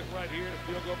 As you look right here, the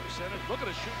field goal percentage. Look at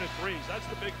the shooting the threes. That's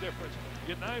the big difference.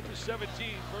 You get 9 for 17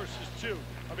 versus 2.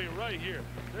 I mean, right here.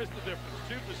 There's the difference.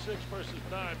 2 for 6 versus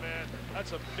 9, man.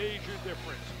 That's a major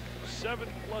difference. 7+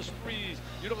 threes.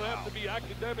 You don't have to be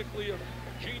academically a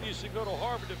genius and go to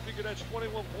Harvard to figure that's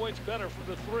 21 points better from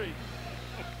the 3.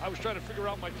 I was trying to figure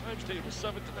out my times table.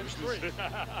 7 times 3.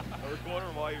 I was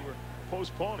wondering why you were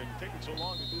postponing, taking so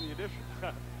long to do the addition.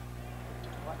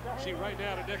 See, right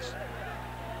now, the next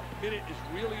minute is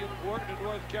really important in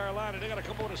North Carolina. They got to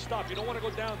come on and stop. You don't want to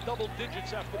go down double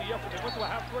digits after the effort. They went to a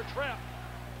half-court trap.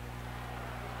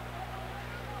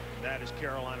 That is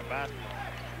Carolina basketball.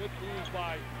 Good move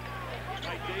by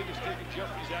Mike Davis taking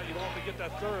Jeffries out. You don't have to get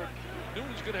that third.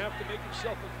 Newton's going to have to make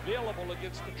himself available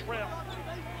against the trap.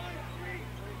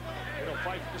 They'll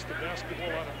fight for Mr. Basketball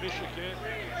out of Michigan.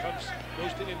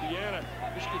 Goes to Indiana.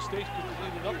 Michigan State's been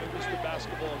cleaning up with Mr.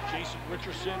 Basketball. Jason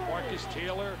Richardson, Marcus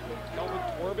Taylor, Kelvin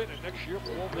Corbett, and next year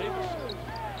Paul Davis.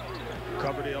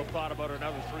 Coverdale thought about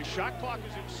another 3. Shot clock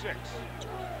is at 6.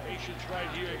 Patience right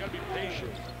here. You got to be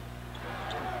patient.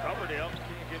 Coverdale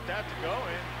can't get that to go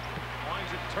and winds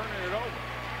up turning it over.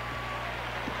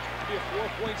 It'll be a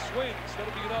 4-point swing. Instead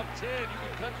of being up 10, you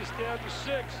can cut this down to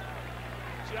 6.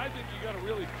 See, I think you got to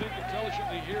really think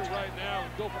intelligently here right now and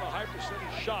go for the high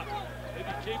percentage shot. Maybe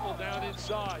Capel down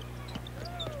inside.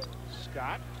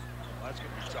 Scott, well, that's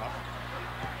going to be tough.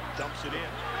 Dumps it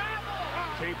in.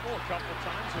 Capel a couple of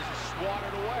times has to swat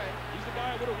it away. He's the guy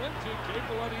I would have went to.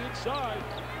 Capel on the inside.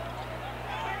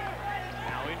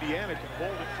 Now Indiana can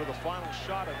hold it for the final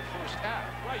shot of the first half.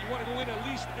 Right, you want to go in at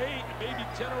least 8, maybe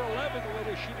 10 or 11 the way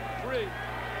they're shooting 3.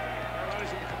 Carolina's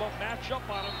going to come up, match up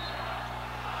on him.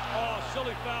 Oh,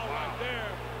 silly foul right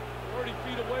there. 30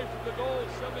 feet away from the goal.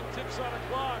 7 ticks on the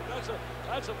clock.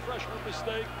 That's a freshman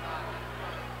mistake.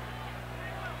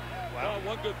 Well,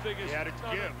 one good thing is he had it to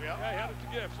give. Yeah, he had it to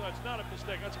give. So it's not a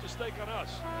mistake. That's a mistake on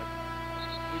us.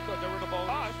 We thought they were in the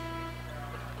bonus.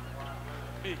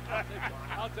 me.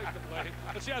 I'll take the blame.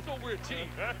 But see, I thought we were a team.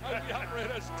 We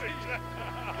operate as a team.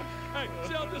 Hey,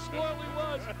 see how disloyal he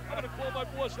was? I'm going to call my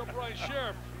boss up, Brian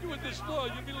Sheriff. You were disloyal.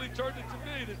 You immediately turned it to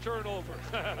me to turn over.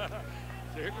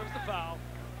 So here comes the foul.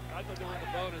 I thought they were in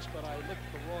the bonus, but I looked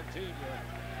at the wrong team there.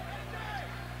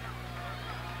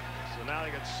 So now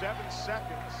they got 7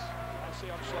 seconds. I'll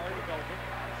say I'm sorry to Melvin.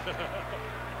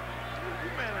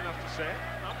 You're man enough to say it.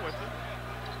 I'm with you.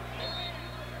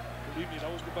 Believe me,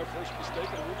 that was my first mistake,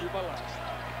 and it will be my last.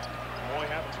 Moy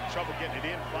having some trouble getting it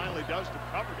in. Finally does to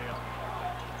Coverdale.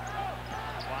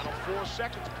 Final 4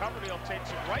 seconds. Coverdale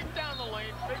takes it right down the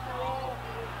lane. Figure roll.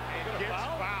 And gets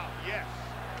fouled. Yes.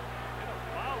 In a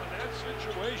foul in that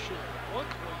situation. 1.6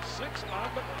 on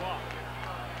the clock.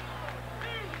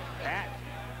 At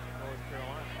North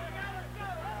Carolina.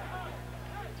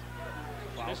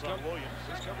 Fouls on Williams.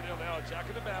 This Coverdale now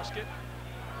attacking the basket.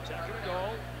 Attacking the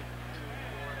goal.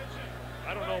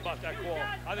 I don't know about that call.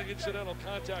 I think incidental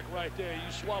contact right there.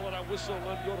 You swallow that whistle and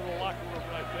let him go to the locker room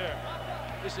right there.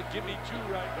 This is a give me 2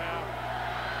 right now.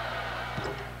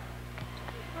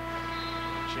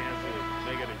 Chance to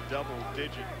make it a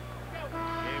double-digit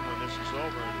game when this is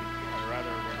over, or rather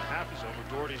when the half is over.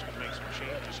 Doherty's going to make some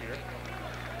changes here.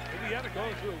 Indiana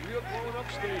going through a real growing-up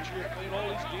stage here, playing all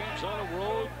these games on the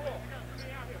road.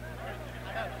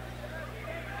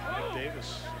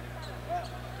 Davis.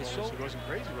 So wasn't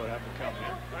crazy about having to come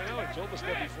here. I know, it's almost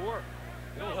that before.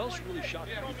 You know what else really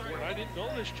shocked me before? And I didn't know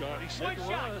this, John. He said to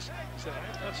us, he said, I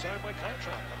have not signed my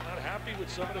contract. I'm not happy with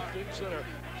some of the things that are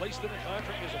placed in the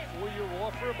contract. There's a 4-year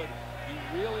offer, but he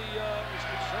really is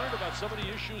concerned about some of the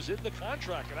issues in the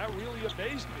contract, and that really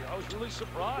amazed me. I was really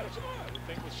surprised. I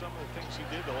think with some of the things he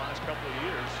did the last couple of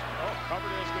years. Oh,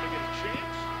 Coverdale's going to get a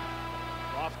chance.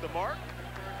 Off the mark.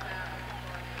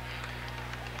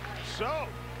 So,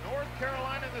 North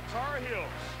Carolina and the Tar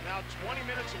Heels now 20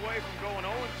 minutes away from going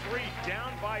 0-3,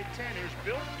 down by 10. Here's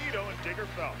Bill Quito and Digger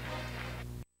Phelps.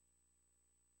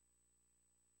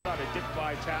 To dip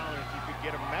by talent, if you could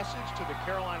get a message to the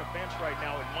Carolina bench right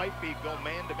now, it might be go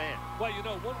man-to-man. Well, you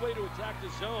know, one way to attack the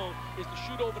zone is to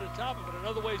shoot over the top of it.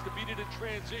 Another way is to beat it in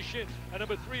transition. And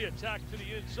number 3, attack to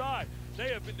the inside. They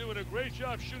have been doing a great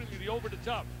job shooting the over the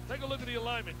top. Take a look at the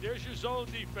alignment. There's your zone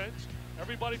defense.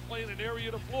 Everybody playing an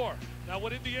area of the floor. Now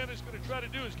what Indiana's going to try to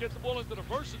do is get the ball into the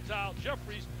versatile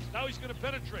Jeffries. Now he's going to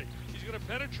penetrate. He's going to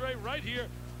penetrate right here,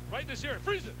 right in this area.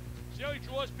 Freeze it. See how he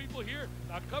draws people here?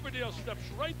 Now Coverdale steps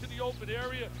right to the open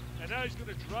area, and now he's going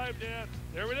to drive down.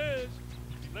 There it is.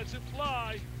 He lets it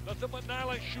fly. Nothing but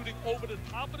Nyland shooting over the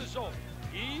top of the zone.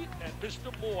 He and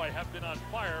Mr. Moy have been on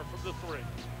fire from the 3.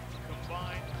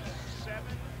 Combined 7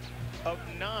 of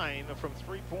 9 from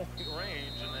three-point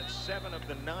range, and that's 7 of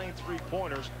the 9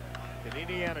 three-pointers that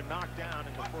Indiana knocked down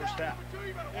in the first half.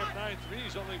 They have 9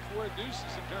 threes, only 4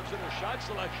 deuces in terms of their shot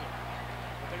selection.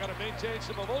 But they got to maintain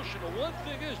some emotion. The one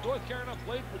thing is, North Carolina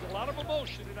played with a lot of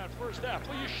emotion in that first half.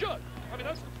 Well, you should. I mean,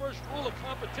 that's the first rule of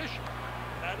competition.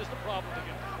 That is the problem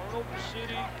again. Turnover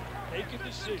city, making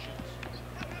decisions.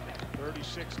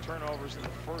 36 turnovers in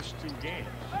the first 2 games.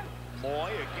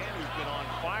 Moy, again, who's been on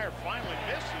fire, finally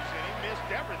misses, and he missed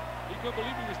everything. He couldn't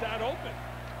believe he was that open.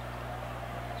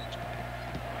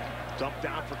 Dump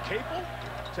down for Capel,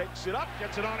 takes it up,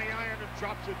 gets it on the iron, and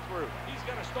drops it through. He's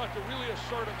got to start to really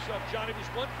assert himself, John. He was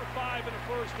 1 for 5 in the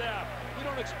first half. We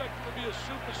don't expect him to be a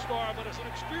superstar, but as an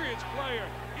experienced player,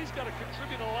 he's got to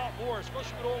contribute a lot more,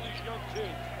 especially with all these young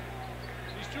kids.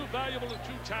 He's too valuable and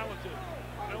too talented.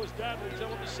 I know his dad will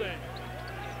tell him the same.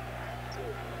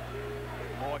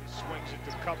 Moy swings it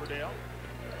to Coverdale.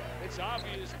 It's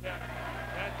obvious that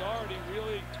Matt Doherty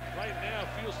really, right now,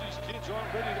 feels these kids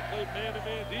aren't ready to play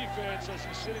man-to-man defense as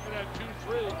he's sitting in that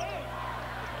 2-3.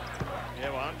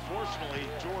 Yeah, well, unfortunately,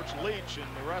 George Leach and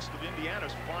the rest of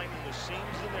Indiana's finding the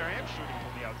seams in their hand shooting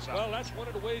from the outside. Well, that's one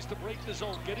of the ways to break the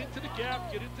zone. Get into the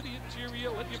gap, get into the interior,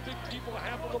 let your big people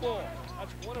handle the ball.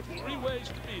 That's one of 3 ways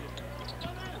to beat it.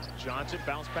 Johnson,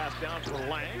 bounce pass down for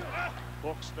Lang.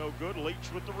 Hook's no good.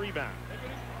 Leach with the rebound.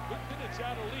 Good minutes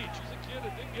out of Leach. He's a kid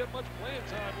that didn't get much playing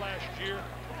time last year.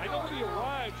 I know when he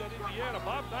arrived at Indiana,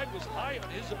 Bob Knight was high on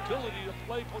his ability to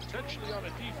play potentially on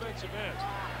a defensive end.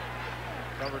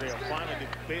 Coverdale finally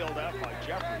bailed out by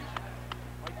Jeffries.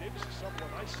 Mike Davis is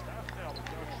somewhat nice staff now with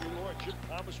John Trudor and Jim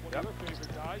Thomas, one of your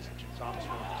favorite guys. Jim Thomas,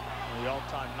 one of the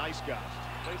all-time nice guys.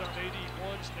 Played on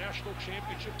 81's national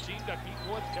championship team that beat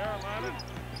North Carolina.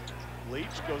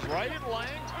 Leach goes right at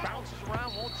Lang, bounces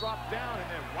around, won't drop down, and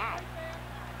then, wow.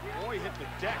 Boy hit the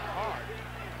deck hard.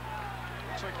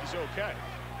 Looks like he's okay.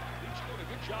 Leach doing a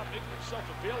good job making himself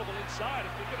available inside.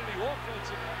 If they get any offense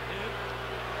in,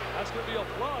 that's going to be a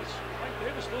plus. Mike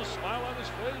Davis, still smile on his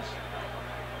face.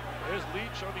 There's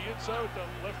Leach on the inside with the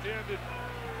left-handed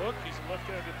hook. He's a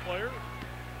left-handed player.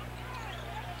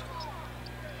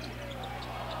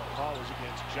 Call was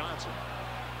against Johnson.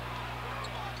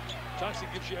 Johnson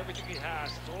gives you everything he has.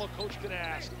 It's all a coach can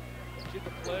ask. Kid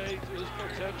to play to his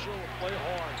potential and play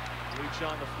hard. Leach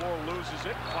on the floor, loses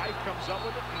it. Fife comes up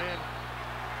with it, and then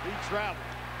he traveled.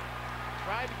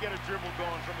 Tried to get a dribble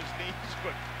going from his knees,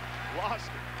 but lost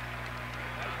it.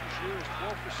 This year is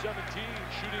 12 for 17,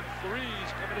 shooting threes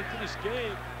coming into this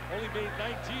game. Only made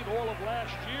 19 all of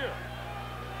last year.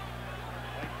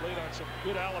 Mike played on some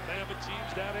good Alabama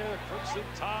teams down there, the Crimson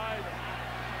Tide.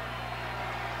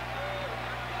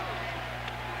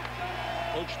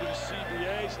 Coached in the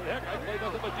CBA, said, heck, I play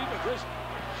nothing but defense. Just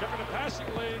checking the passing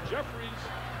lane, Jeffries.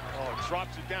 Oh,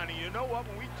 drops it down. And you know what?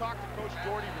 When we talked to Coach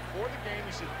Doherty before the game,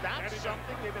 he said that's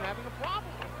something they've been having a problem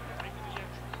with.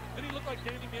 Did he look like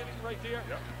Danny Manning right there?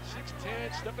 Yep.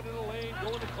 6'10", stepping in the lane,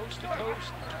 going to coast to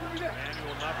coast.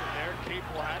 Manuel nothing there.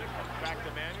 Capel had it. Comes back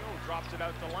to Manuel. Drops it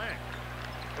out to Lang.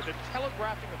 But the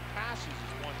telegraphing of passes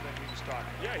is one thing he was talking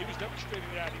about. Yeah, he was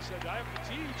demonstrating that. He said, I have to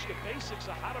teach the basics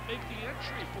of how to make the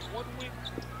entry from one wing,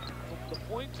 from the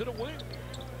point to the wing.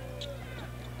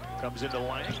 Comes into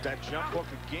Lang. That jump hook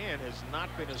again has not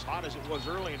been as hot as it was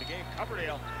early in the game.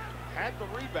 Coverdale had the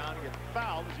rebound and gets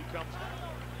fouled as he comes down.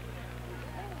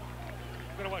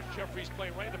 You're going to watch Jeffries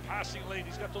playing right in the passing lane.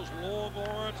 He's got those long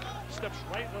arms, steps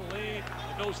right in the lane,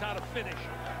 and knows how to finish.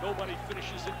 Nobody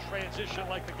finishes in transition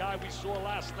like the guy we saw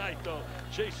last night, though,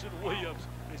 Jason Williams.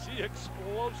 Is he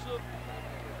explosive?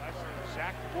 That's the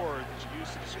exact word that's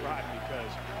used to describe him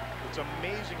because it's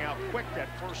amazing how quick that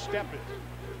first step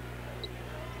is.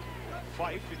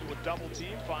 Fife into a double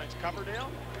team, finds Coverdale.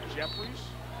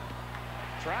 Jeffries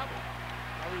travel.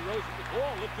 Harry Rose at the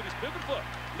ball, lifted his pivot foot,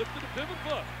 lifted the pivot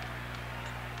foot.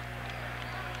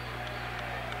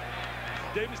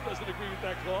 Davis doesn't agree with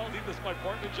that call. Neither does my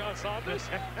partner, John Saunders.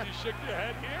 You shook your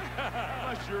head here?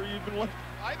 I'm not sure you even left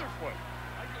either foot.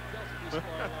 I can tell from this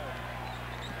far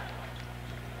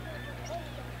away.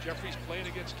 Jeffries playing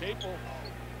against Capel.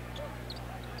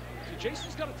 So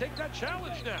Jason's got to take that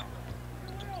challenge now.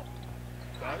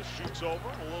 Shoots over,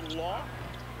 a little long.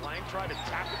 Lang tried to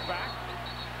tap it back.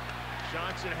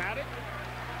 Johnson had it.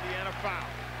 Indiana foul.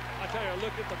 I tell you,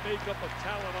 look at the makeup of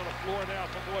talent on the floor now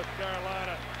from North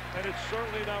Carolina. And it's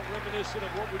certainly not reminiscent of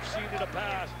what we've seen in the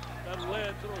past that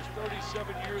led to those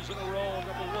 37 years in a row,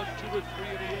 number 1, 2, and 3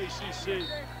 in the ACC.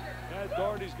 Matt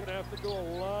Doherty's going to have to do a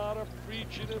lot of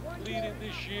preaching and pleading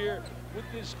this year with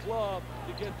this club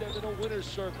to get them in a winner's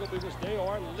circle because they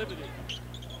are limited.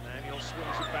 Manuel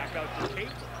swings it back out to Kate.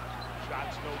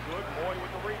 Shot's no good. Moy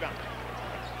with the rebound.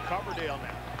 Coverdale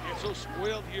now. You're so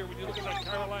spoiled here when you look at that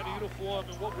Carolina uniform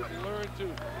and what we've learned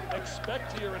to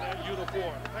expect here in that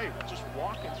uniform. Hey, just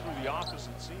walking through the office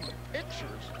and seeing the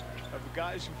pictures of the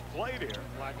guys who've played here.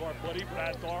 Like our buddy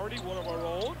Brad Doherty, one of our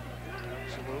own.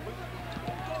 Absolutely.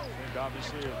 And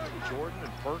obviously Jordan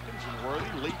and Perkins and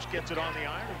Worthy. Leach gets it on the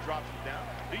iron and drops it down.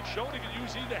 Leach showing he can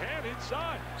use either hand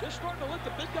inside. They're starting to let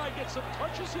the big guy get some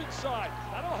touches inside.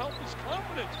 That'll help his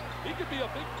confidence. He could be a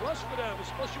big plus for them,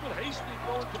 especially with Hastings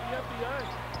going to the NBA.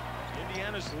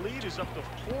 Indiana's lead is up to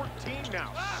 14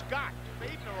 now. Scott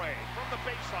fading away from the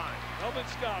baseline. Melvin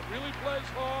Scott really plays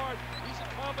hard. He's a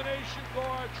combination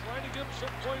guard, trying to give him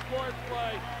some point guard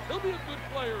play. He'll be a good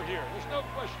player here. There's no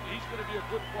question he's going to be a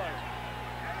good player.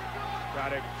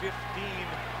 Got it 15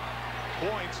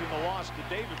 points in the loss to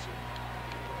Davidson.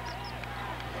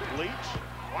 Leach.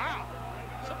 Wow.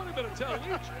 Somebody better tell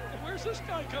Leach, where's this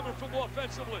guy coming from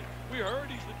offensively? We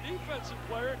heard he's the defensive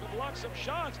player, can block some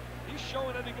shots. He's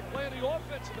showing that he can play in the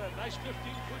offensive end. Nice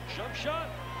 15-foot jump shot.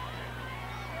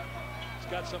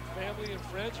 He's got some family and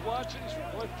friends watching. He's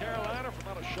from North Carolina,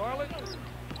 from out of Charlotte.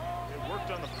 They worked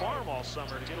on the farm all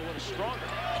summer to get a little stronger.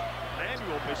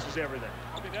 Manuel misses everything.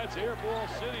 I mean, that's airball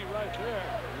city right there.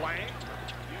 Lang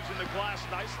using the glass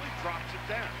nicely, drops it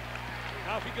down.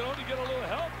 Now, if he can only get a little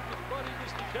help from his buddy,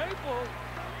 Mr. Capel,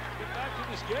 get back to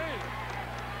this game.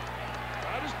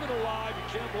 Crowd has been alive. You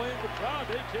can't blame the crowd.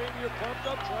 They came here pumped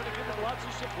up, trying to give him lots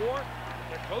of support.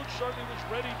 Their coach certainly was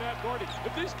ready, Matt Doherty.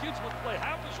 If these kids would play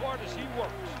half as hard as he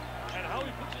works and how he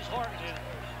puts his heart in,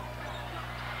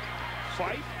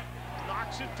 Fife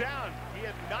knocks it down. He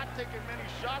had not taken many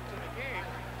shots in the game.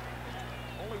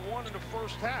 Only one in the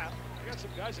first half. You got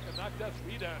some guys that can knock that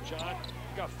three down, John.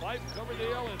 You got Fife,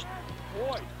 Coverdale, and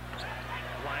Boyd.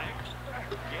 Lang.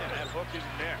 Again, that hook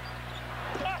isn't there.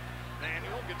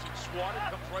 Manuel gets it swatted,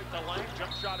 comes right to Lang.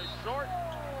 Jump shot is short.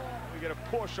 We get a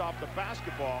push off the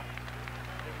basketball.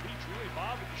 And Leach really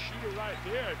bothered the shooter right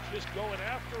there, just going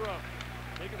after him,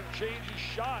 making him change his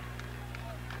shot.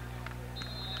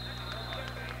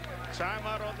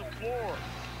 Timeout on the floor.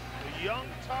 The young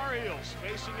Tar Heels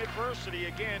facing adversity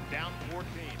again, down 14.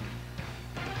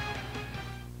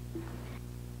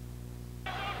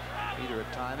 Either a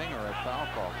timing or a foul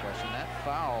call question. That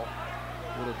foul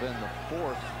would have been the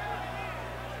 4th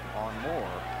on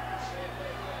Moore.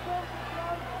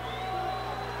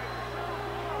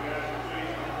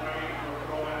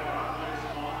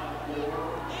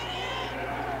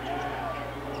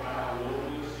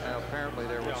 And apparently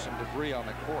there was some debris on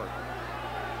the court.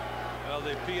 Well,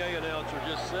 the PA announcer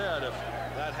just said if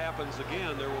that happens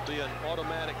again, there will be an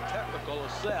automatic technical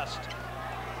assessed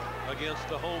against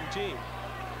the home team.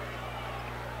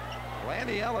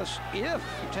 Randy Ellis, if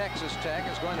Texas Tech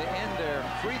is going to end their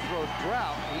free throw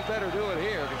drought, he better do it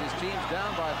here because his team's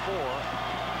down by 4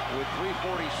 with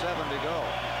 3:47 to go.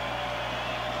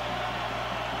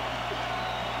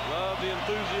 Love the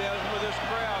enthusiasm of this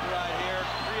crowd right here,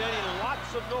 creating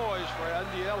lots of noise for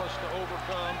Randy Ellis to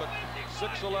overcome, but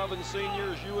 6'11"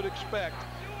 seniors, you would expect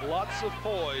lots of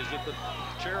poise at the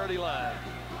charity line.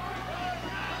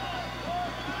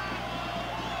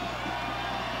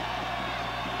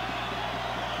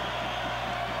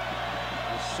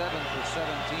 He's 7 for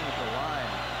 17 at the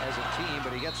line as a team,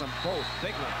 but he gets them both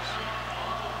big ones.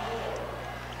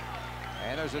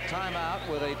 And there's a timeout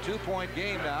with a 2-point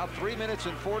game now. 3 minutes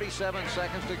and 47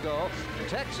 seconds to go.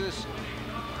 Texas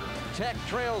Tech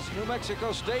trails New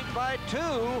Mexico State by 2.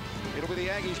 It'll be the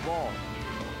Aggies' ball.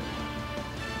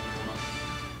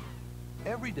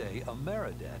 Every day,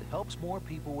 AmeriDebt helps more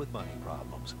people with money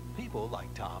problems. People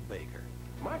like Tom Baker.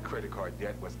 My credit card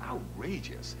debt was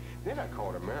outrageous. Then I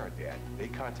called AmeriDebt. They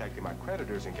contacted my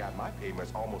creditors and got my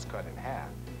payments almost cut in half.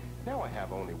 Now I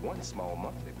have only one small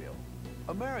monthly bill.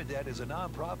 AmeriDebt is a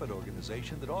nonprofit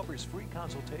organization that offers free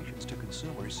consultations to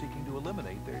consumers seeking to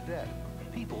eliminate their debt.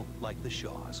 People like the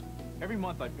Shaws. Every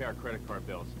month I pay our credit card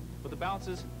bills, but the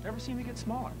balances never seem to get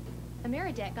smaller.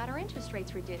 AmeriDebt got our interest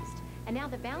rates reduced, and now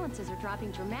the balances are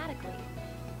dropping dramatically.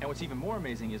 And what's even more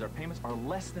amazing is our payments are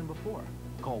less than before.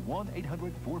 Call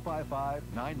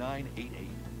 1-800-455-9988.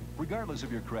 Regardless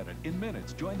of your credit, in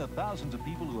minutes, join the thousands of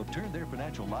people who have turned their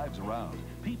financial lives around.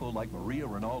 People like Maria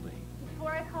Rinaldi.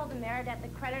 Before I called AmeriDebt, the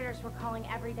creditors were calling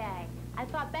every day. I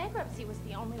thought bankruptcy was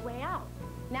the only way out.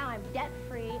 Now I'm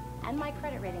debt-free, and my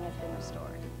credit rating has been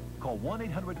restored. Call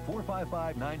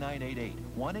 1-800-455-9988.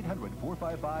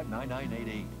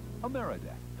 1-800-455-9988.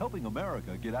 AmeriDebt, helping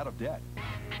America get out of debt.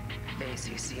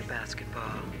 ACC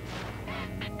basketball.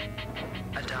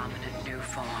 A dominant new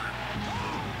form.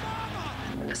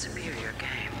 A superior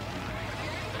game.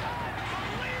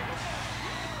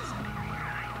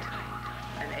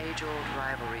 An age-old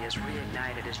rivalry is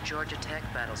reignited as Georgia Tech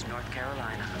battles North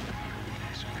Carolina.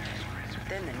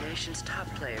 Then the nation's top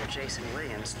player, Jason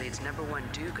Williams, leads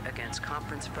 #1 Duke against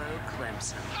conference foe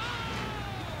Clemson.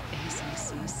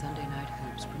 ACC Sunday Night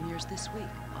Hoops premieres this week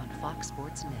on Fox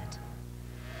Sports Net.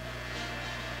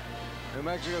 New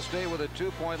Mexico State with a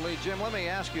 2-point lead. Jim, let me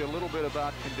ask you a little bit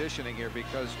about conditioning here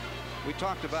because we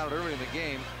talked about it earlier in the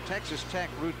game. Texas Tech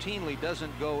routinely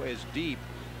doesn't go as deep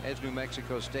as New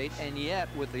Mexico State, and yet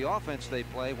with the offense they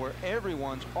play where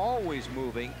everyone's always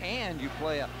moving and you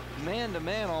play a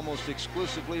man-to-man almost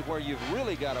exclusively where you've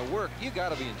really got to work, you got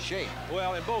to be in shape.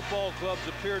 Well, and both ball clubs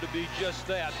appear to be just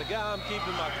that. The guy I'm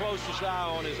keeping my closest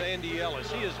eye on is Andy Ellis.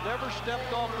 He has never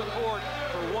stepped off the court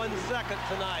for 1 second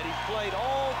tonight. He's played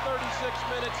all 36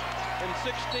 minutes and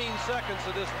 16 seconds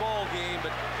of this ball game, but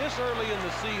this early in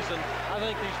the season, I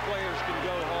think these players can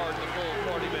go hard the full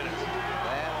 40 minutes.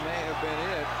 That may have been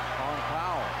it on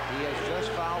Powell. He has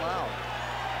just fouled out.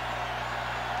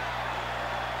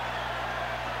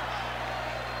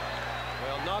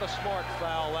 Well, not a smart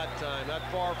foul that time. That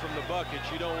far from the bucket.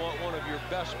 You don't want one of your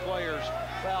best players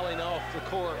fouling off the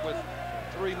court with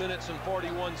 3 minutes and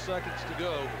 41 seconds to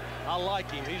go. I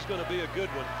like him. He's going to be a good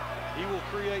one. He will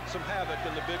create some havoc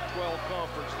in the Big 12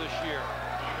 Conference this year.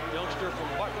 Youngster from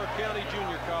Butler County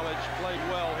Junior College played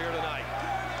well here tonight.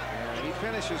 And he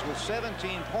finishes with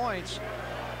 17 points,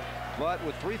 but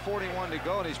with 3:41 to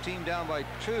go and his team down by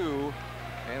 2,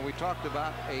 and we talked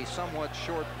about a somewhat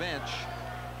short bench.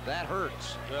 That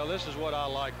hurts. Well, this is what I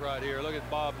like right here. Look at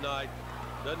Bob Knight.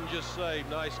 Doesn't just say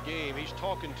nice game. He's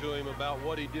talking to him about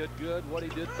what he did good, what he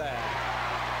did bad.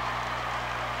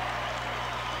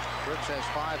 Brooks has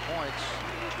 5 points.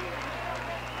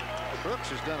 Brooks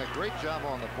has done a great job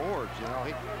on the boards. You know,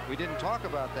 we didn't talk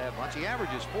about that much. He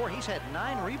averages 4. He's had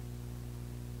 9 rebounds.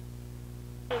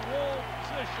 Roll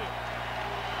position.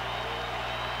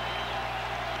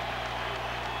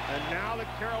 And now the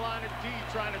Carolina D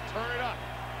trying to turn it up.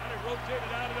 And it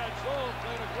rotated out of that zone,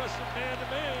 playing aggressive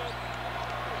man-to-man.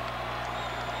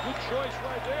 Good choice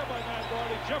right there by Matt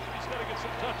Darley. Jeffries got to get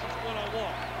some touches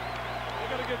one-on-one. They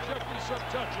got to get Jeffries some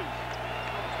touches.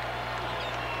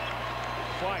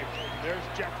 Fight. There's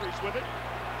Jeffries with it.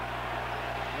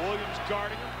 Williams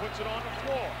guarding him, puts it on the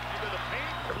floor. Into the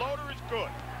paint, floater is good.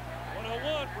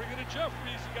 One-on-one, bring it to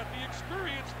Jeffries. He got the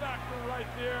experience factor right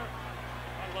there.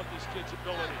 I love this kid's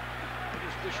ability.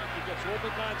 He's Michigan gets all the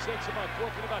nonsense about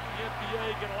talking about the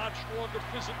NBA, get a lot stronger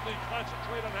physically,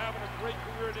 concentrate on having a great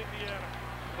career in Indiana.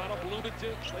 Come out of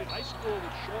Bloomington, played high school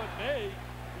with Sean May,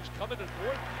 who's coming to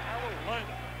North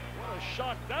Carolina. What a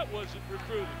shock that was in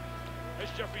recruiting.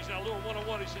 There's Jeffries now, a little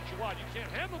one-on-one. He said, Jawad, you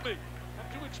can't handle me. I'm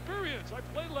too experienced. I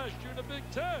played last year in the Big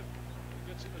Ten.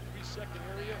 He gets in the 3-second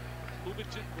area.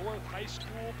 Bloomington North High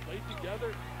School, played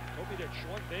together. Told me that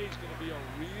Sean May is going to be a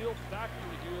real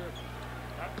factor here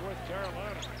at North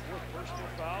Carolina. Fourth personal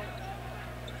foul.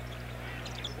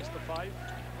 He missed the fight.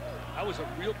 That was a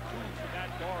real coup for Matt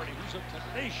Doherty, who's a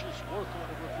tenacious worker on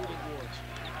the recruiting boards.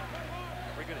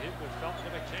 Bringing it in with Felton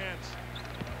and McCants.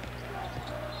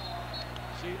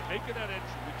 See, making that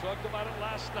entry. We talked about it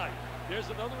last night. There's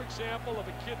another example of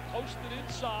a kid posted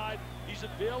inside. He's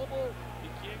available. He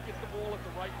can't get the ball at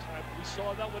the right time. We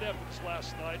saw that with Evans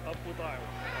last night up with Iowa.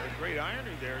 The great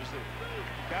irony there is that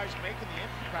the guys making the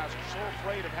entry pass are so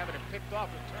afraid of having it picked off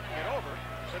and turning it over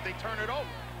that they turn it over.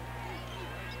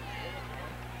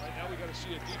 Right now we got to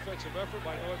see a defensive effort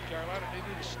by North Carolina. They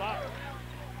need to stop.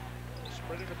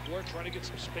 Spreading the court, trying to get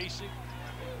some spacing.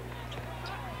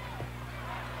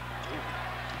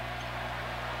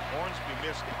 Hornsby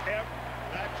missed every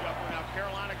that jumper. Now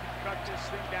Carolina can cut this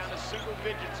thing down to single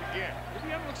digits again.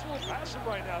 Indiana looks a little passive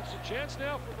right now. It's a chance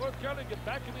now for North Carolina to get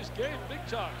back in this game big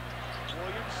time.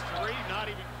 Williams, 3,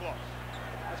 not even close.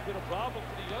 That's been a problem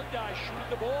for the young guys shooting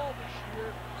the ball this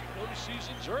year. You know, the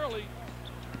season's early.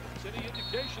 It's any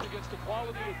indication against the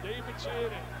quality of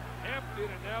Davidson and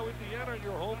Hampton and now Indiana on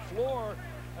your home floor.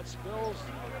 That spells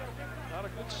not a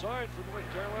good sign for North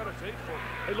Carolina faithful.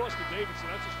 They lost to Davidson.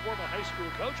 That's his former high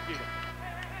school coach beat him.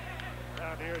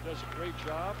 Down here does a great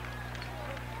job.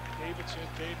 Davidson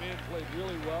came in, played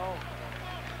really well.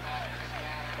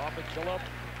 Bob McKillop,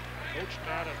 coached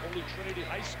Matt at Holy Trinity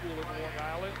High School in Long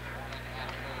Island.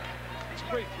 It's a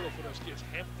great thrill for those kids.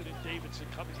 Hampton and Davidson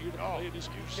coming here to play in this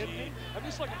museum. I mean,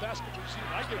 it's like a basketball museum.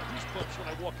 I get goosebumps when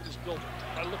I walk in this building.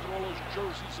 I look at all those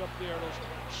jerseys up there, those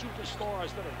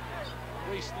superstars that have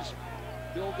graced this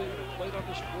building and played on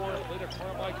this floor, played at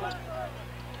Carmichael.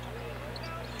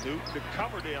 Newton to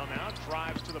Coverdale now,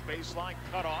 drives to the baseline,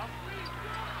 cut off.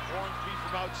 Hornsby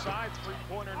from outside,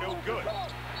 three-pointer, no good.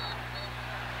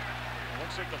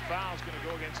 Looks like the foul's going to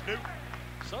go against Newton.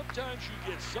 Sometimes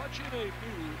you get such in a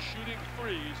mood shooting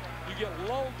threes, you get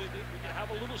lulled in it, when you have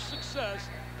a little success,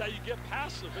 that you get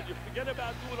passive and you forget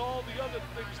about doing all the other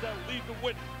things that lead to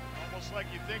winning. Almost like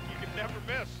you think you can never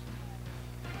miss.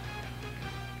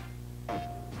 And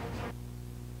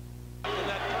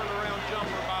that turnaround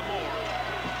jumper by Moore.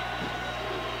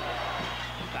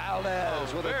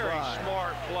 Valdez with a very try.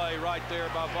 smart play right there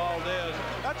by Valdez.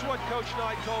 That's what Coach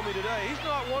Knight told me today. He's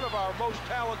not one of our most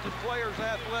talented players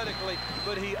athletically,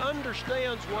 but he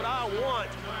understands what I want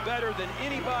better than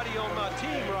anybody on my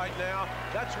team right now.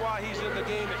 That's why he's in the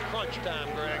game at crunch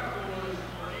time, Greg.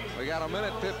 We got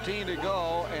 1:15 to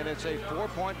go, and it's a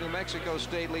 4-point New Mexico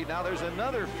State lead. Now there's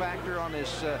another factor on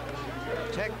this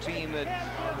Tech team that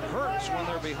hurts when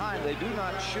they're behind. They do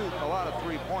not shoot a lot of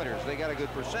three-pointers. They got a good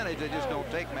percentage. They just don't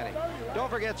take many. Don't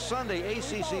forget, Sunday,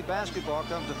 ACC basketball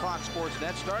comes to Fox Sports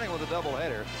Net, starting with a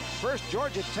doubleheader. First,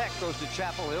 Georgia Tech goes to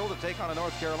Chapel Hill to take on a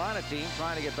North Carolina team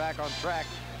trying to get back on track.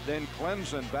 Then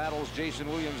Clemson battles Jason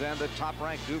Williams and the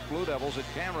top-ranked Duke Blue Devils at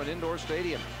Cameron Indoor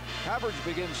Stadium. Coverage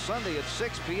begins Sunday at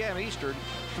 6 p.m. Eastern,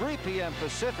 3 p.m.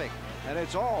 Pacific, and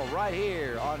it's all right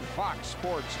here on Fox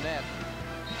Sports Net.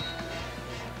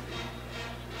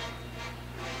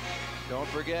 Don't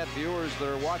forget, viewers that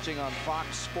are watching on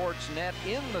Fox Sports Net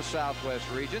in the Southwest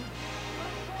region,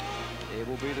 it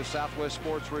will be the Southwest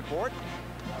Sports Report.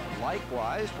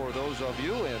 Likewise, for those of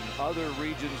you in other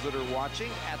regions that are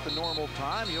watching at the normal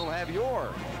time, you'll have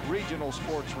your regional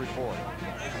sports report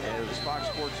as Fox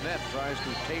Sports Net tries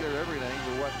to tailor everything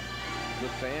to what the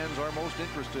fans are most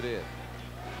interested in.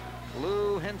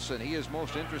 Lou Henson, he is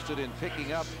most interested in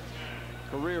picking up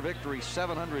career victory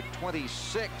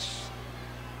 726.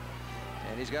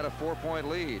 And he's got a 4-point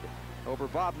lead over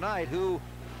Bob Knight, who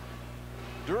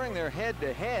during their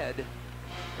head-to-head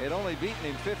had only beaten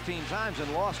him 15 times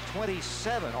and lost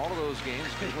 27. All of those games.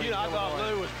 You know, I thought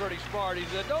Lou was pretty smart. He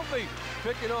said, don't be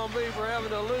picking on me for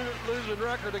having a losing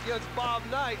record against Bob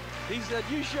Knight. He said,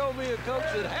 you show me a coach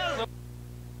that has a...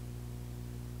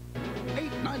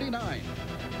 $8.99.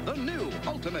 The new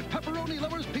Ultimate ultimate pepperoni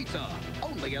lovers pizza.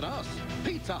 Only at us.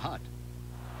 Pizza Hut.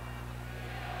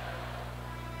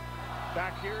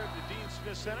 Back here at the Dean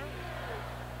Smith Center.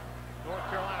 North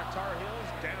Carolina Tar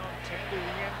Heels down 10 to the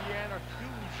Indiana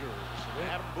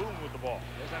Hoosiers. Adam Boone with the ball.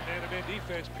 There's that man-to-man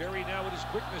defense. Perry now with his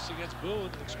quickness against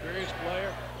Boone, an experienced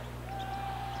player.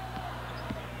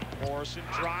 Morrison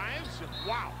drives, and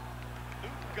wow.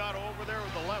 Newton got over there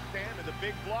with the left hand and the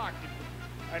big block.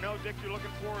 I know, Dick, you're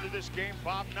looking forward to this game.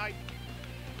 Bob Knight,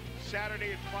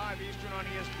 Saturday at 5 Eastern on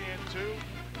ESPN2.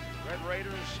 Red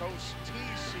Raiders host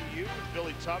TCU with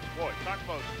Billy Tubbs. Boy, talk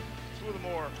about two of the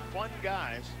more fun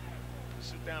guys to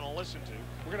sit down and listen to.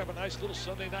 We're going to have a nice little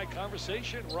Sunday night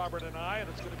conversation, Robert and I, and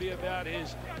it's going to be about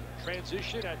his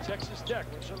transition at Texas Tech.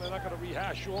 We're certainly not going to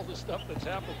rehash all the stuff that's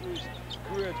happened through his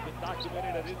career. It's been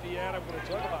documented at Indiana. We're going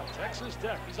to talk about Texas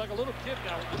Tech. He's like a little kid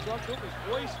now. When you talk to him,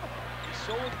 his voice, he's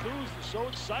so enthused, he's so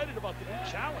excited about the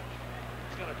new challenge.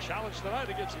 He's got a challenge tonight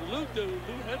against Lou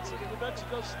Henson in New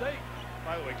Mexico State.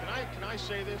 By the way, can I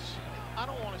say this? I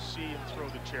don't want to see him throw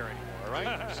the chair anymore, all right?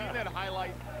 I've seen that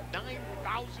highlight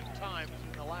 9,000 times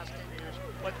in the last 10 years.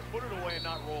 Let's put it away and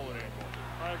not roll it anymore.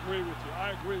 I agree with you.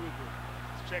 I agree with you.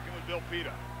 Let's check in with Bill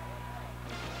Pita.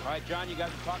 All right, John, you guys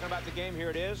are talking about the game. Here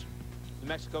it is. New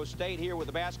Mexico State here with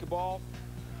the basketball.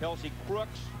 Kelsey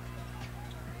Crooks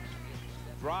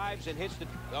drives and hits the,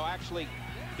 actually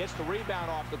gets the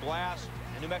rebound off the glass.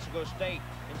 And New Mexico State,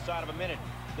 inside of a minute,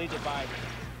 leads it by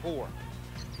 4.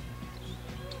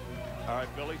 All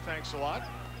right, Billy, thanks a lot.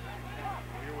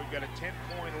 Here we've got a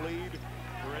 10-point lead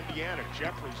for Indiana.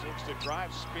 Jeffries looks to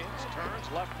drive, spins,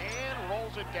 turns, left hand,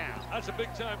 rolls it down. That's a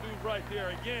big-time move right there.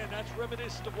 Again, that's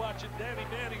reminiscent of watching Danny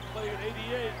Manning play in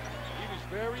 '88. He was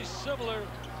very similar.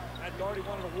 And Doherty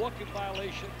wanted a walk-in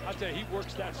violation. I tell you, he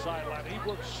works that sideline. He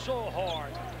works so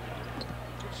hard.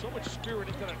 Put so much spirit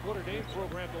into that Notre Dame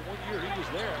program the 1 year he was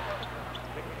there.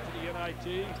 Taking it to the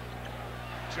NIT.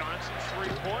 Johnson's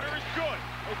three-pointer is good.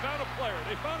 They found a player.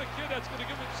 They found a kid that's going to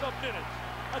give him some minutes.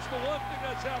 That's the one thing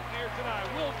that's happened here tonight.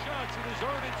 Will Johnson is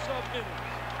earning some minutes.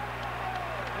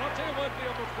 And I'll tell you one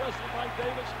thing I'm impressed with Mike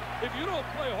Davis. If you don't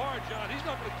play hard, John, he's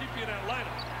not going to keep you in that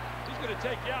lineup. He's going to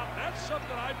take you out. And that's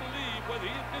something I believe, whether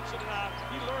he admits it or not,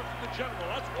 he learned from the general.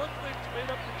 That's one thing that's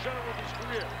made up the general of his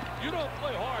career. You don't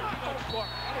play hard, you're not smart.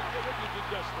 I don't care what you did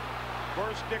yesterday.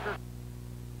 First Dicker.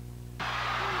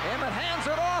 Emmett hands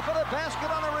it off of the basket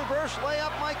on a reverse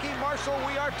layup. Mikey Marshall,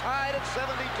 we are tied at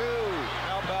 72.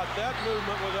 How about that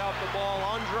movement without the ball?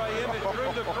 Andre Emmett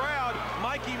through the crowd.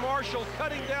 Mikey Marshall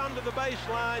cutting down to the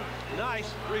baseline.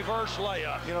 Nice reverse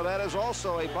layup. You know, that is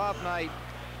also a Bob Knight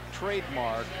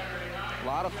trademark. A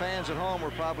lot of fans at home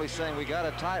were probably saying, we got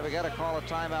to call a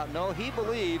timeout. No, he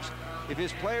believes if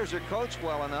his players are coached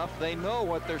well enough, they know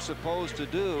what they're supposed to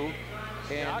do.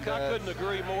 And, I couldn't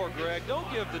agree more, Greg.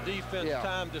 Don't give the defense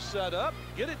time to set up.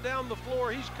 Get it down the floor.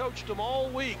 He's coached them all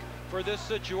week for this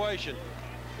situation.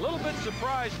 A little bit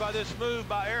surprised by this move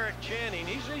by Eric Channing.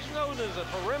 He's known as a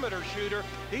perimeter shooter.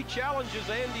 He challenges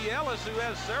Andy Ellis, who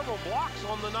has several blocks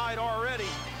on the night already.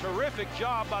 Terrific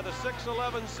job by the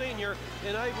 6'11 senior,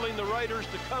 enabling the Raiders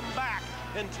to come back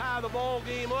and tie the ball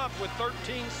game up with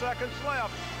 13 seconds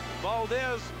left.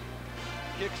 Valdez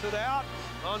kicks it out.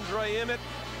 Andre Emmett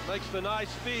makes the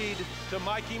nice feed to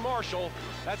Mikey Marshall.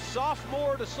 That's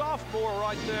sophomore to sophomore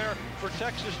right there for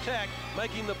Texas Tech,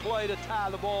 making the play to tie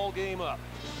the ball game up.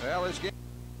 Well, this game.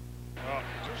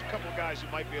 There's a couple of guys who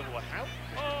might be able to help.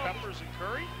 Peppers and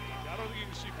Curry. I don't think you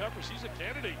can see Peppers. He's a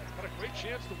candidate. Got a great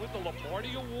chance to win the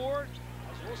Lombardi Award.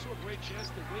 There's also a great chance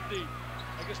to win the,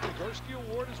 I guess, the Gursky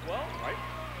Award as well. Right.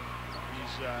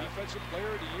 He's Defensive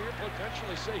Player of the Year.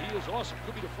 Potentially say he is awesome.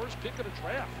 Could be the first pick of the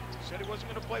draft. He said he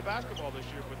wasn't going to play basketball this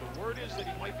year, but the word is that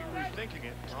he might be rethinking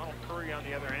it. Ronald Curry, on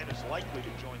the other hand, is likely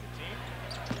to join the team.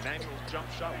 Emmanuel's jump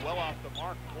shot well off the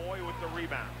mark. Boy with the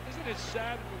rebound. Isn't it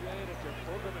sad in the way that their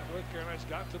program in North Carolina's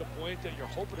gotten to the point that you're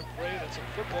hoping and praying that some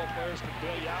football players can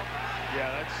bail you out?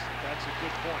 Yeah, that's a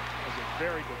good point. That's a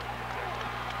very good point.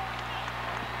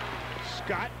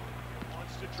 Scott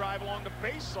wants to drive along the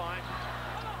baseline.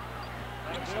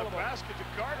 Use the basket to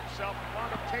guard himself and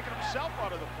wound up taking himself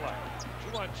out of the play.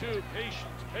 2-on-2,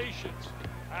 patience.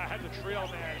 I had the trail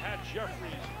man, had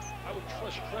Jeffries. I would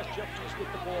trust Jeffries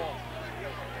with the ball.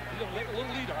 He's a little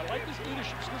leader. I like his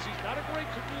leadership skills. He's not a great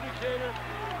communicator.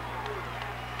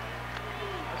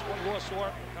 That's one loss to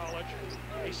Art in college.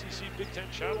 ACC Big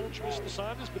Ten Challenge, Mr.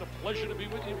 Saunders. Been a pleasure to be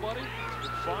with you, buddy. It's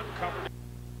been fun covering.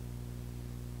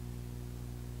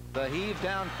 The heave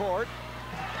down court.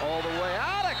 All the way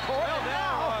out of court. Well,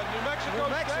 now New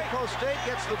Mexico State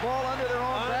gets the ball under their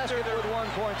own basket with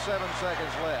 1.7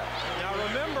 seconds left. Now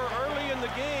remember, early in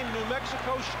the game, New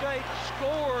Mexico State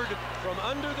scored from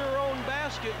under their own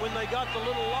basket when they got the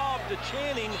little lob to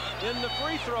Channing in the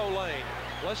free throw lane.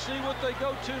 Let's see what they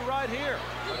go to right here.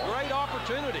 A great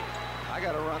opportunity. I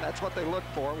got to run. That's what they looked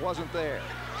for. It wasn't there.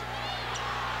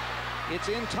 It's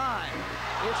in time.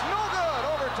 It's no good.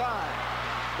 Overtime.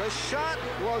 The shot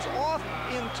was off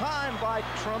in time by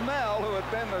Trammell, who had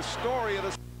been the story of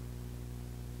the...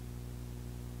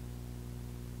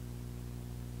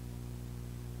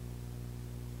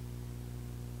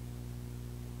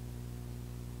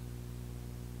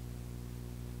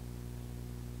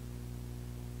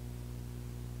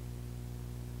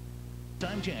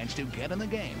 Time chance to get in the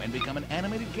game and become an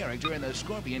animated character in the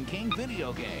Scorpion King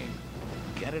video game.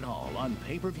 Get it all on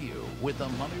pay-per-view with The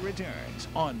Mummy Returns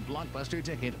on Blockbuster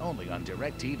Ticket only on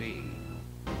DirecTV.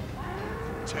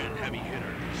 10 heavy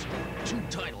hitters, 2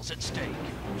 titles at stake.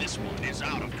 This one is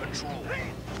out of control.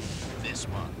 This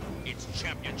month, it's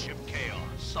Championship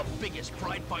Chaos, the biggest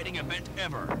pride fighting event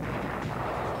ever.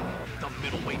 The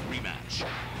middleweight rematch,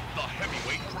 the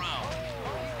heavyweight crown.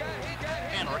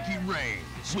 Anarchy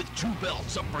reigns with 2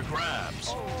 belts up for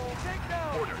grabs.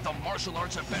 Order the martial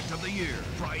arts event of the year,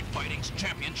 Pride Fighting's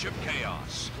Championship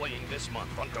Chaos. Playing this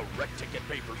month on Direct Ticket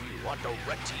pay-per-view on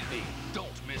DirecTV.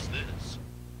 Don't miss this.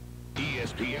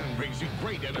 ESPN brings you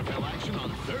great NFL action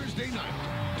on Thursday night.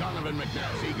 Donovan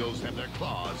McNabb's Eagles have their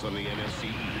claws on the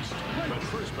NFC East. But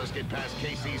first must get past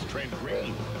KC's Trent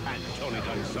Green and Tony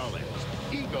Gonzalez.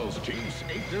 Eagles Chiefs,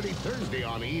 8:30 Thursday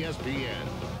on ESPN.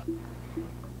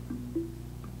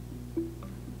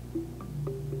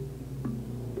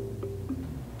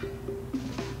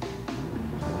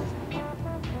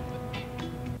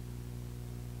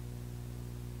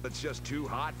 It's just too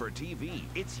hot for TV.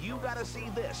 It's You Gotta See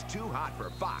This, too hot for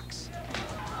Fox.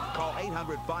 Call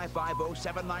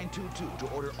 800-550-7922 to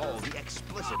order all the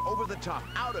explicit, over-the-top,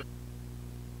 out of...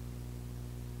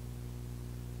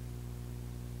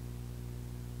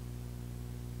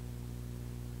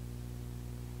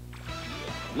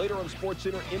 Later on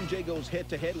SportsCenter, MJ goes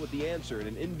head-to-head with The Answer in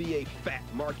an NBA fat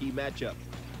marquee matchup.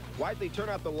 Why'd they turn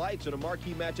out the lights in a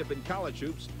marquee matchup in college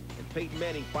hoops? And Peyton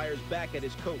Manning fires back at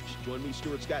his coach. Join me,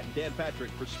 Stuart Scott and Dan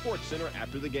Patrick for SportsCenter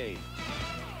after the game.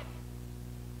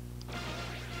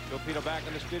 Filipino back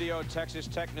in the studio. Texas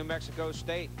Tech, New Mexico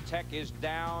State. Tech is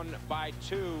down by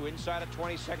 2. Inside of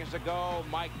 20 seconds to go.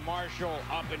 Mike Marshall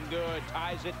up and good.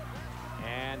 Ties it.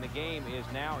 And the game is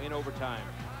now in overtime.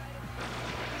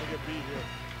 Look at B here.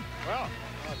 Well,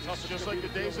 it's just like the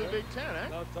days of the Big Ten, eh?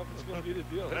 How tough it's going to be to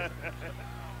deal with.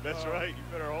 That's right. You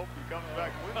better hope he comes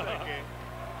back and wins that game.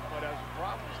 Might have some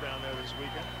problems down there this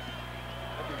weekend.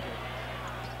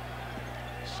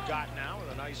 Scott now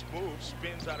with a nice move.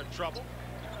 Spins out of trouble.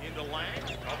 Into Lang.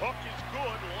 A hook is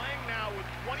good. Lang now with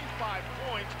 25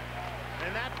 points.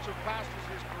 And that surpasses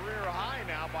his career high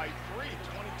now by 3.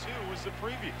 22 was the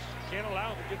previous. Can't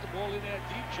allow him to get the ball in that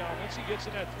deep, John. Once he gets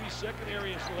in that 3-second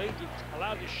area, it's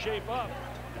allowed to shape up.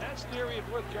 And that's the area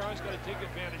North Carolina's got to take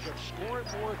advantage of.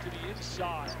 Scoring more to the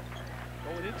inside.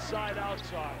 Going inside,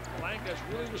 outside. Lang has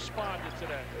really responded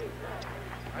today.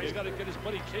 He's got to get his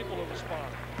buddy Capel to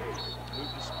respond. Move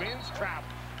the spins, trap.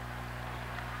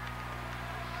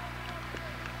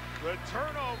 The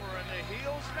turnover and the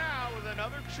heels now with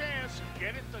another chance to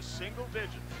get it to single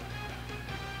digits.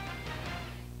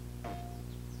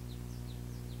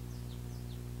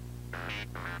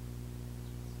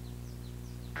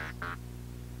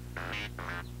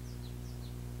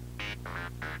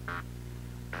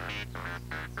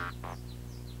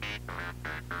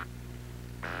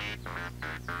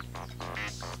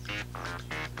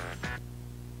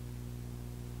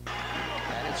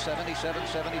 And it's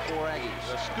 77-74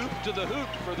 Aggies. A scoop to the hoop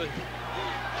for the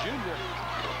junior.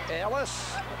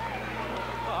 Ellis.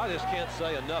 Oh, I just can't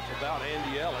say enough about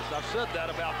Andy Ellis. I've said that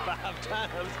about 5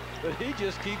 times, but he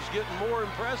just keeps getting more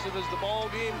impressive as the ball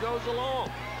game goes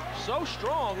along. So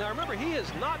strong. Now remember, he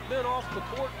has not been off the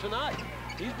court tonight.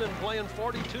 He's been playing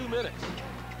 42 minutes.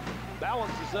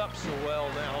 Balances up so well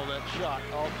now on that shot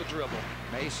off the dribble.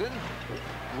 Mason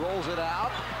rolls it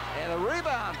out, and a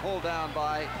rebound pulled down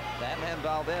by that man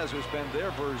Valdez, who's been their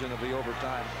version of the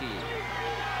overtime key.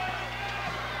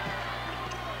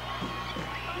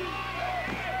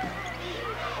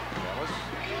 Ellis,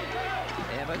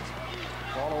 Emmett,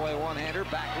 fall away one-hander,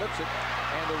 back flips it,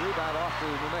 and the rebound off to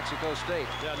New Mexico State.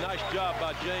 Yeah, nice job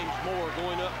by James Moore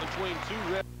going up between 2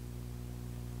 red.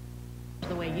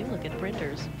 The way you look at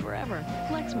printers forever.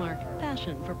 Lexmark,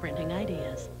 passion for printing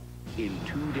ideas. in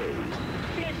 2 days.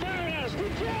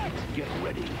 Get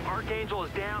ready. Archangel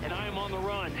is down, and I am on the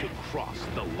run. To cross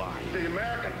the line. The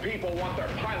American people want their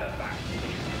pilot back.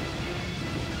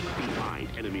 Behind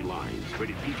enemy lines.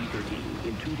 Rated PG-13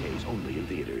 in 2 days only in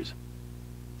theaters.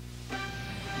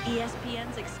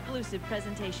 ESPN's exclusive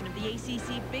presentation of the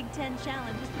ACC Big Ten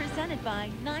Challenge is presented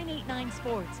by 989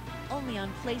 Sports, only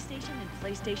on PlayStation and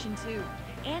PlayStation 2,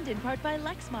 and in part by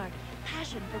Lexmark,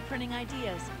 passion for printing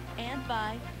ideas, and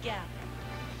by Gap.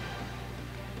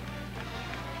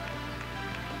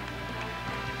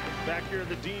 Back here at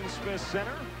the Dean Smith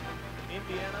Center,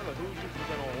 Indiana, the Hoosiers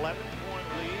with an 11-point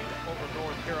lead over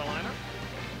North Carolina.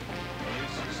 The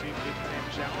ACC Big Ten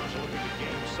Challenge. Look at the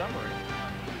game summary.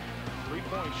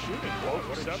 Three-point shooting.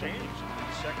 What a change in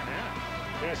the second half.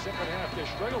 Yeah, second half they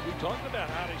struggled. We talked about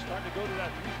how they started to go to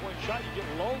that three-point shot. You get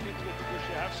lulled into it because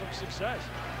you have some success.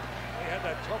 They had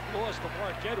that tough loss to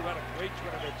Marquette, who had a great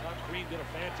tournament. Tom Crean did a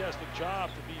fantastic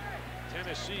job to beat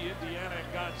Tennessee, Indiana, and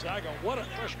Gonzaga. What a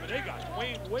freshman they got.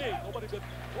 Wayne Wade. Nobody but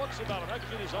talks about him. That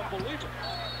kid is unbelievable.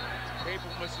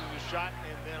 Capel misses the shot,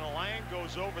 and then Lang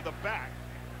goes over the back.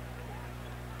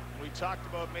 We talked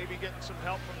about maybe getting some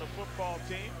help from the football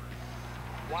team.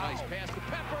 Wow. Nice pass to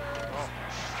Pepper. Oh.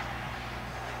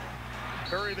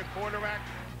 Curry, the quarterback.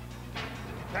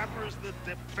 Pepper's the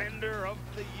defender of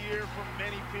the year for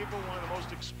many people. One of the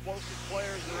most explosive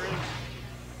players there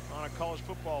is on a college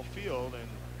football field. And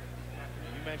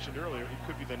you mentioned earlier, he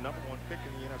could be the #1 pick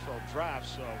in the NFL draft,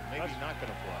 so maybe he's not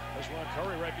going to play. That's Ron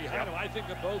Curry right behind him. I think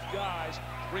that both guys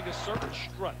bring a certain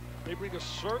strut. They bring a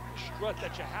certain strut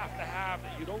that you have to have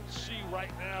that you don't see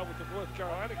right now with the North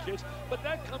Carolina kids. But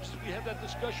that comes to, we had that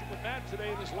discussion with Matt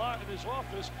today in his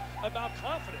office about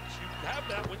confidence. You have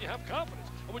that when you have confidence.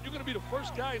 And when you're going to be the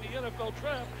first guy in the NFL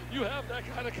draft, you have that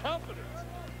kind of confidence.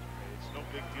 It's no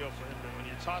big deal for him. When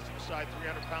you're tossing aside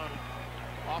 300-pound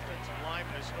offensive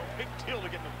lineman, it's no big deal to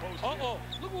get in the post.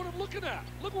 Look what I'm looking at.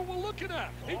 Look what we're looking at.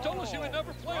 He told us he would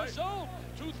never play a zone.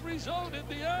 2-3 zone,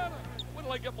 Indiana. When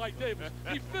did I get Mike Davis?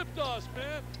 He fipped us,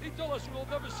 man. He told us we'll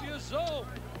never see a zone.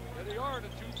 There they are in a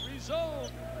 2-3 zone.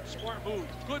 Smart move.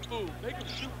 Good move. Make him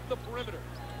shoot from the perimeter.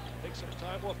 Take some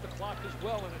time off the clock as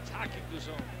well in attacking the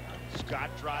zone.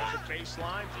 Scott drives the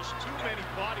baseline. Just too many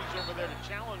bodies over there to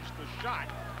challenge the shot.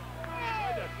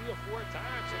 Tried that 3 or 4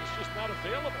 times, and it's just not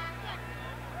available.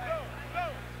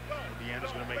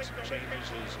 Indiana's going to make some changes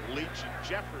as Leach and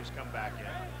Jeffers come back in.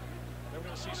 They're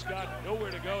going to see Scott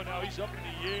nowhere to go. Now he's up in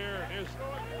the air, and there's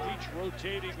Leach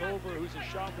rotating over, who's a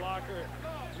shot blocker.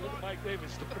 Look at Mike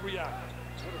Davis. Look at react.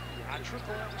 What a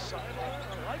theatrical on the sideline.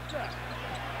 I like that.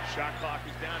 Shot clock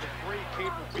is down to 3.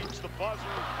 Capel beats the buzzer.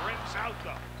 Rims out,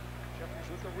 though. Jeffers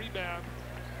with the rebound.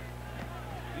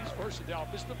 He's versatile.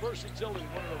 Mr. Versatility,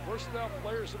 one of the versatile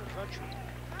players in the country.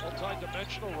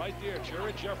 Multi-dimensional right there,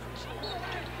 Jared Jeffers.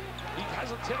 He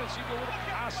has a tendency to be a little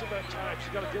passive at times.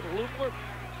 He's got to get a little more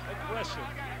aggressive.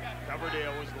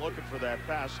 Coverdale was looking for that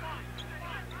pass.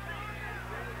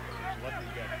 Lefty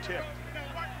got tipped.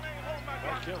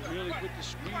 Marquette really put the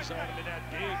squeeze on him in that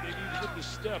game. They needed him to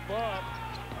step up.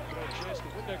 Got a chance to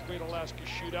win that Great Alaska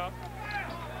Shootout.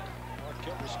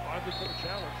 Marquette responded to the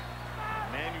challenge.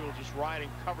 Manuel just riding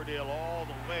Coverdale all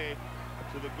the way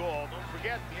to the goal. Don't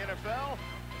forget the NFL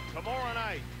tomorrow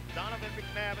night. Donovan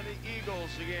McNabb and the Eagles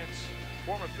against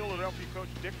former Philadelphia coach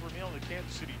Dick Vermeil and the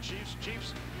Kansas City Chiefs.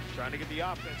 Chiefs trying to get the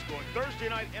offense going. Thursday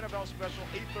night NFL special,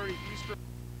 8:30 Eastern.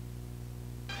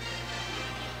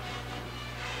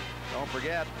 Don't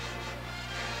forget,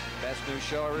 best new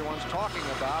show everyone's talking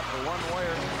about for one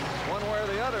way or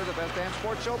the other, the Best Damn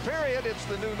Sports Show, period. It's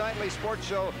the new nightly sports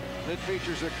show that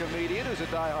features a comedian who's a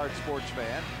diehard sports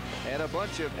fan and a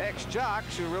bunch of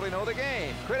ex-jocks who really know the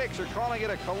game. Critics are calling it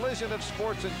a collision of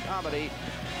sports and comedy.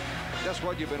 Just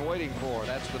what you've been waiting for.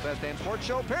 That's the Best Damn Sports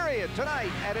Show, period. Tonight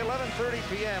at 11:30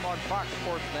 p.m. on Fox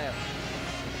Sports Net.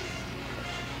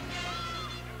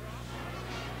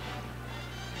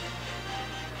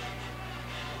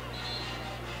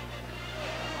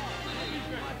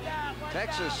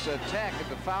 Texas Tech at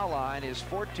the foul line is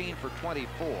 14 for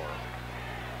 24.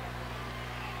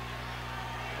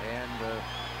 And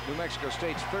New Mexico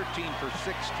State's 13 for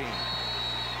 16.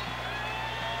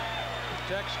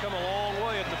 Tech's come a long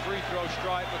way at the free throw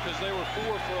stripe because they were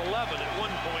 4 for 11 at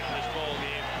one point in this ball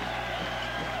game.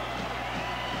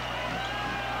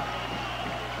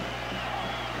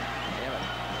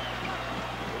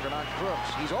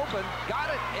 Brooks. He's open. Got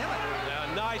it. Emmett.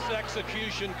 Now, nice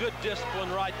execution. Good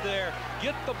discipline right there.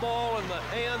 Get the ball in the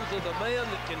hands of the man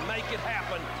that can make it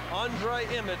happen. Andre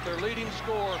Emmett, their leading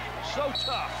scorer. So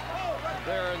tough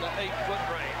there in the 8-foot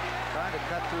range. Trying to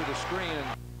cut through the screen. And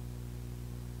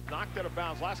knocked out of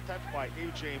bounds. Last touch by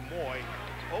A.J. Moy.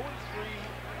 0-3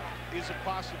 is a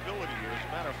possibility here. As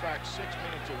a matter of fact, 6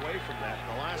 minutes away from that.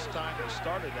 And the last time they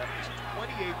started that was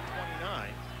 28-29.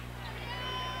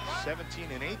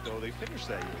 17-8, though. They finished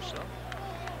that year, so.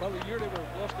 Well, the year they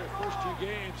lost their first 2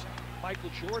 games,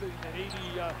 Michael Jordan in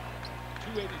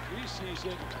 82-83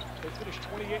 season, they finished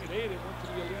 28-8 and went to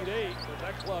the Elite Eight. And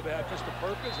that club had Mr.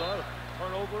 Perkins,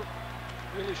 turnover,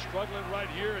 really struggling right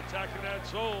here, attacking that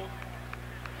zone.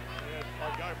 And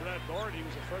our guy Brad Doherty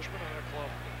was a freshman on that club.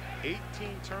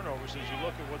 18 turnovers as you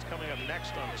look at what's coming up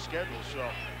next on the schedule. So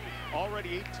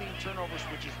already 18 turnovers,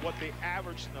 which is what they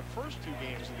averaged in the first 2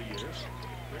 games of the year.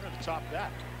 They're going to top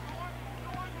that.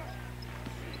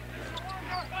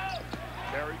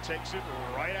 Perry takes it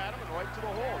right at him and right to the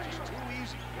hole. Just too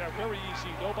easy. Yeah, very easy.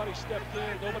 Nobody stepped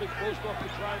in. Nobody closed off the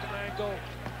driving angle.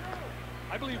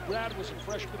 I believe Brad was a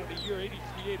freshman in the year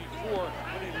 83-84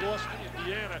 when they lost to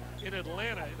Indiana in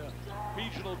Atlanta in a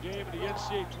regional game in the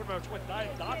NCAA tournament. When Dan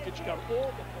Dockage got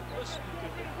all the publicity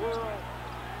in the world.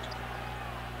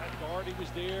 That Doherty was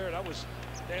there. That was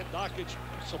Dan Dockage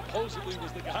supposedly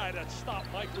was the guy that stopped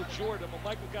Michael Jordan, but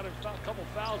Michael got a couple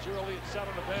fouls early and sat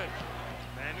on the bench.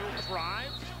 Manuel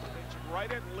drives, takes it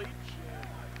right at Leach.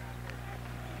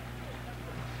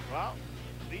 Well,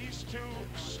 these 2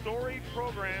 storied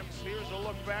programs. Here's a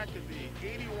look back at the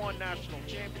 81 National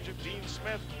Championship. Dean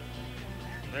Smith.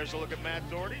 There's a look at Matt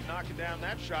Doherty knocking down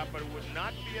that shot, but it would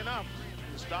not be enough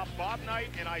to stop Bob Knight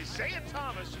and Isaiah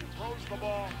Thomas, who throws the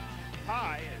ball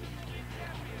high.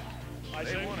 And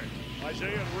they won it.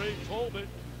 Isaiah and Ray Tolman.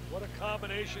 What a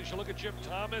combination. You look at Jim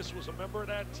Thomas, was a member of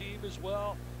that team as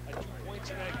well. Had 2 points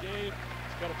in that game.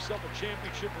 He's got himself a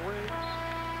championship ring.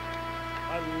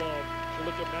 I love to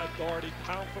look at Matt Doherty,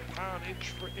 pound for pound, inch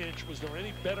for inch. Was there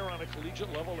any better on a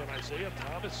collegiate level than Isaiah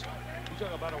Thomas? You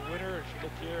talk about a winner. As you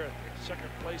look here at 2nd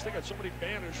place, they got so many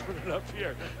banners printed up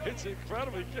here. It's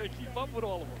incredible. You can't keep up with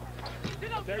all of them.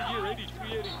 That year,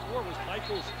 83-84, was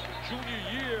Michael's junior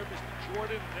year. Mr.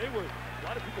 Jordan, they were, a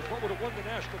lot of people thought would have won the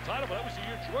national title, but that was the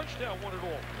year Georgetown won it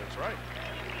all. That's right.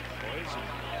 Boys,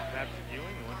 Matt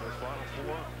Ewing went to the Final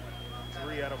Four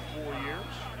 3 out of 4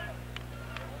 years.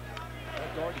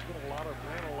 Matt Doherty's been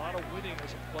ran a lot of winning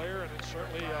as a player, and then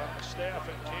certainly staff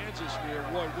in Kansas here.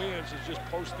 Roy Williams has just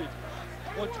posted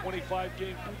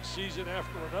 125-game season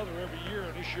after another every year,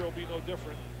 and this year will be no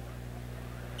different.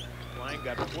 Lang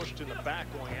got pushed in the back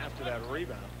going after that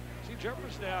rebound. See,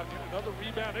 Jeffers now getting another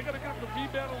rebound. They got to get him to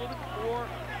rebound a little bit more,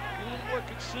 be a little more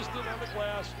consistent on the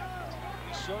glass.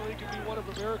 He certainly can be one of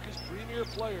America's premier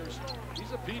players.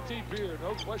 He's a PT peer,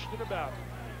 no question about it.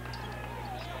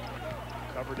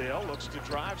 Coverdale looks to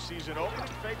drive, sees an opening,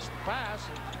 fakes the pass.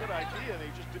 It's a good idea.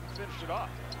 They just didn't finish it off.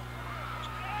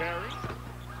 Perry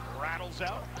rattles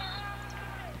out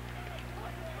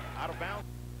of bounds.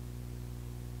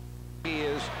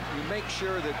 Is you make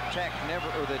sure that Tech never,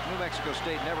 or that New Mexico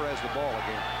State never has the ball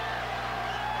again.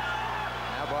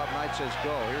 Now Bob Knight says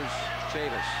go. Here's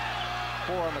Chavis.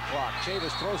 4 on the clock.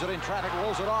 Chavis throws it in traffic,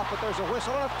 rolls it off, but there's a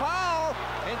whistle and a foul,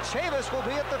 and Chavis will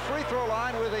be at the free throw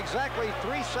line with exactly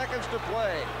 3 seconds to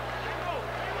play.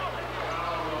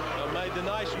 Made the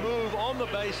nice move on the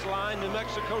baseline. New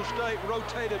Mexico State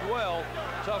rotated well.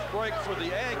 Tough break for the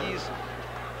Aggies.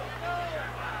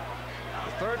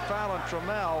 The 3rd foul on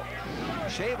Trammell.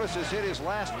 Chavis has hit his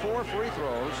last 4 free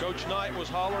throws. Coach Knight was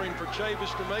hollering for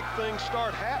Chavis to make things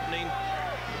start happening.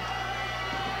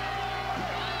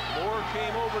 Moore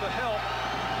came over to help.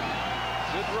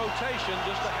 Good rotation,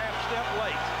 just a half step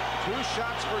late. 2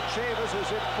 shots for Chavis, who's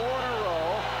hit 4 in a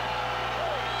row.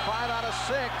 5 out of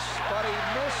 6, but he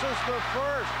misses the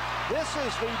first. This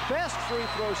is the best free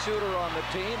throw shooter on the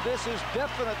team. This is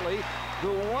definitely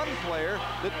the one player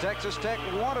that Texas Tech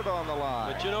wanted on the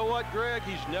line. But you know what, Greg?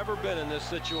 He's never been in this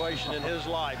situation in his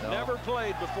life. No. Never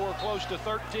played before close to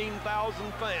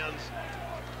 13,000 fans.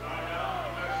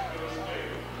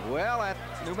 Well, at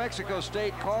New Mexico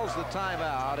State calls the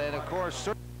timeout, and of course,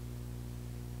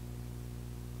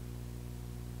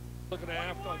 Looking to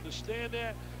have to understand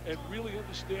that and really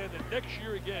understand that next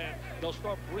year again they'll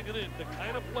start bringing in the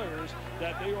kind of players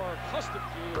that they are accustomed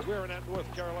to wearing that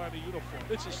North Carolina uniform.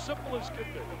 It's as simple as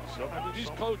can be. I mean, these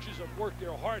coaches have worked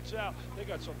their hearts out. They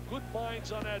got some good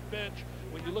minds on that bench.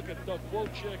 When you look at Doug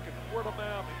Wojcik and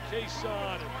Portemount and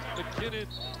Kason and McKinnon.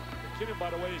 McKinnon, by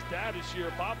the way, his dad is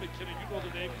here. Bob McKinnon, you know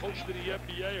the name, coached in the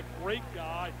NBA, a great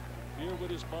guy. Here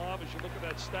with his mom, as you look at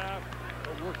that staff,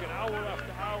 they're working hour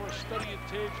after hour, studying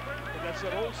tapes. And that's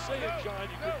that old saying, John,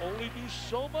 you can only do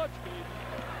so much, baby.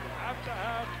 You have to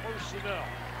have personnel.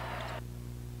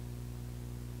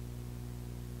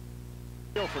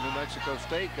 For New Mexico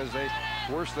State, because the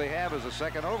worst they have is a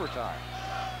second overtime.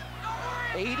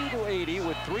 80-80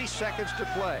 with 3 seconds to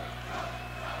play.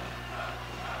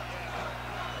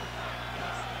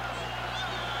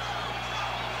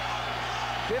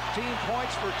 $15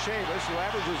 points for Chavis, who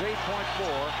averages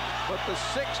 8.4, but the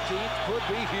 16th could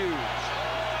be huge.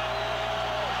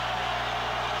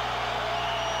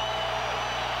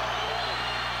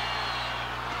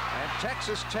 And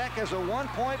Texas Tech has a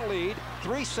 1-point lead,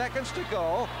 3 seconds to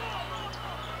go.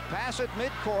 Pass at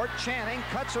midcourt. Channing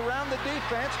cuts around the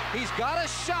defense. He's got a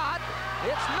shot.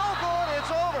 It's no good.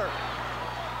 It's over.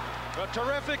 A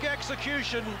terrific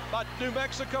execution by New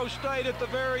Mexico State at the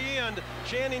very end.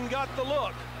 Channing got the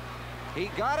look. He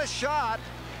got a shot.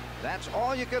 That's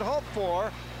all you could hope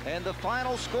for. And the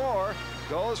final score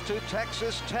goes to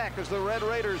Texas Tech as the Red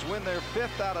Raiders win their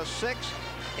 5th out of 6.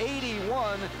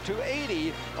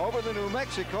 81-80 over the New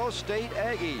Mexico State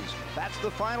Aggies. That's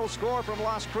the final score from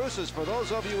Las Cruces. For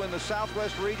those of you in the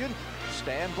Southwest region,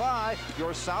 stand by.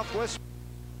 Your Southwest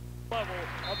level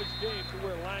of his game to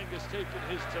where Lang has taken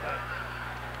his tonight.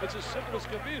 It's as simple as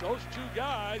can be. Those two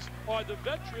guys are the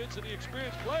veterans and the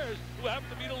experienced players who happen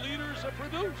to be the leaders that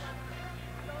produce.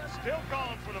 Still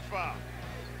calling for the foul.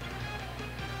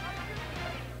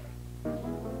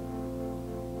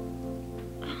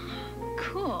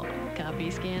 Cool. Copy,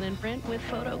 scan, and print with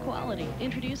photo quality.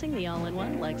 Introducing the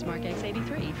all-in-one Lexmark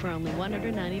X83 for only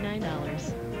 $199.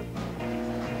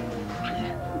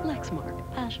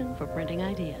 Lexmark, passion for printing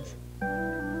ideas.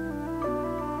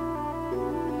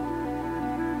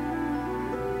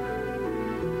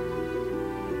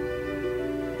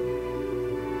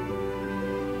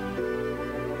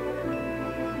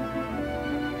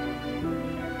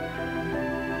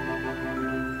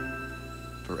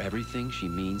 For everything she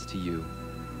means to you,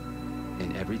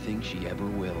 and everything she ever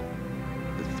will,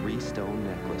 the 3-stone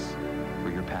necklace for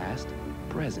your past,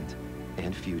 present,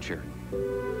 and future.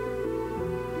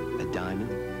 A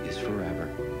diamond is forever.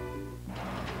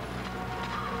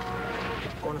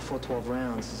 Going a full 12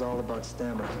 rounds is all about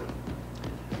stamina.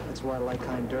 That's why I like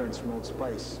high endurance from Old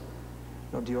Spice.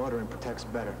 No deodorant protects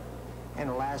better,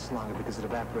 and it lasts longer because it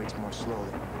evaporates more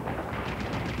slowly.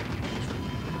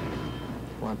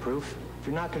 Want proof? If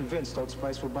you're not convinced, Old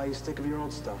Spice will buy you a stick of your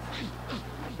old stuff.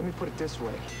 Let me put it this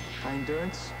way. High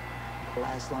endurance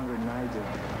lasts longer than I do.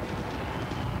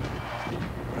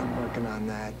 I'm working on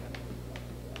that.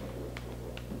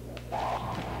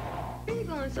 Where are you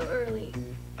going so early?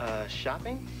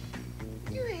 Shopping?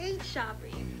 You hate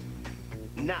shopping.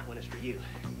 Not when it's for you.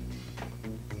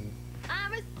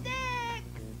 I'm a 6!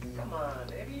 Come on,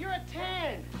 baby, you're a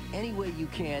 10! Any way you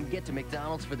can, get to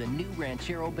McDonald's for the new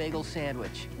Ranchero Bagel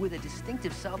Sandwich. With a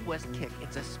distinctive Southwest kick,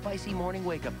 it's a spicy morning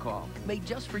wake-up call. Made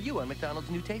just for you on McDonald's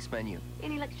new taste menu.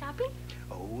 Any like shopping?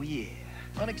 Oh, yeah.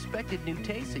 Unexpected new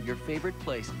tastes at your favorite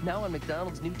place. Now on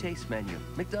McDonald's new taste menu.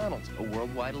 McDonald's, a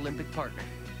worldwide Olympic partner.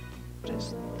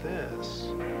 Just this.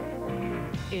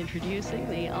 Introducing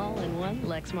the all-in-one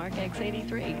Lexmark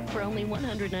X83 for only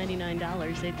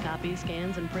 $199. It copies,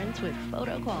 scans, and prints with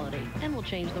photo quality and will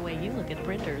change the way you look at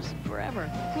printers forever.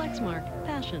 Lexmark,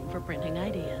 passion for printing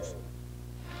ideas.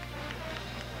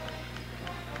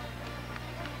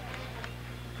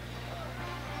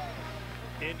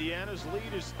 Indiana's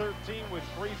lead is 13 with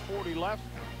 3:40 left.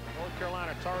 North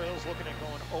Carolina Tar Heels looking at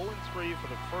going 0-3 for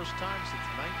the first time since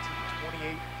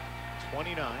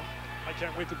 1928-29. I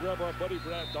can't wait to grab our buddy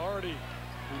Brad Doherty,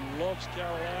 who loves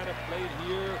Carolina, played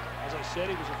here. As I said,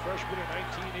 he was a freshman in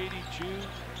 1982,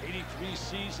 83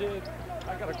 season.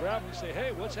 I got to grab him and say,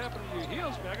 hey, what's happening to your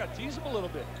heels, man? I got to tease him a little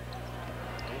bit.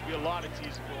 There'll be a lot of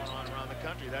teasing going on around the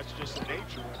country. That's just the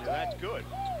nature when you're that good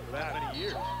for that many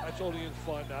years. That's only in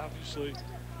fun, obviously.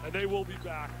 And they will be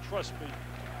back, trust me.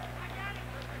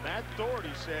 Matt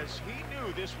Doherty says he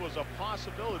knew this was a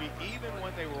possibility even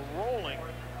when they were rolling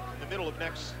in the middle of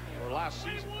last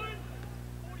season.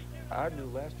 I knew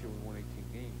last year we won 18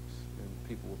 games, and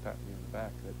people were patting me on the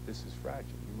back that this is fragile.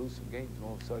 You lose some games, and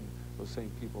all of a sudden, those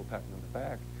same people patting me on the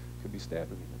back could be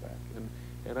stabbing me in the back.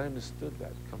 And I understood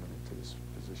that coming into this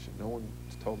position. No one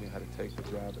told me how to take the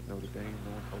job at Notre Dame.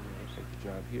 No one told me how to take the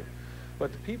job here.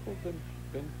 But the people have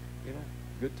been you know,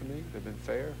 good to me. They've been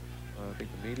fair. I think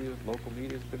the media, local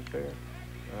media has been fair.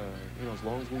 You know, as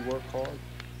long as we work hard,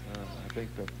 I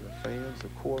think that the fans, the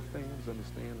core fans,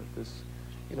 understand that this,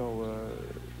 you know,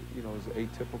 is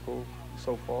atypical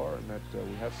so far, and that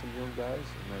we have some young guys,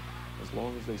 and that as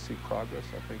long as they see progress,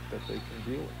 I think that they can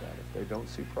deal with that. If they don't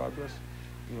see progress,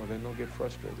 you know, then they'll get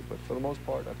frustrated. But for the most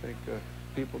part, I think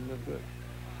people have been good.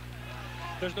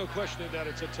 There's no question that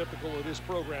it's a typical of this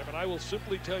program, and I will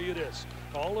simply tell you this.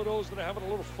 All of those that are having a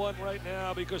little fun right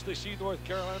now because they see North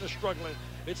Carolina struggling,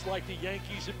 it's like the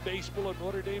Yankees in baseball or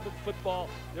Notre Dame in football.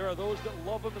 There are those that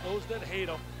love them and those that hate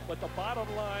them, but the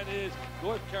bottom line is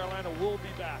North Carolina will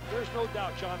be back. There's no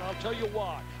doubt, John. I'll tell you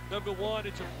why. Number one,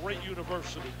 it's a great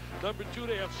university. Number two,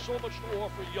 they have so much to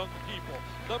offer young people.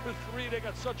 Number three, they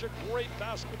got such a great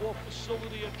basketball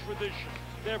facility and tradition.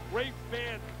 They have great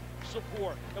fan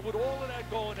support, and with all of that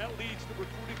going, that leads to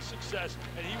recruiting success,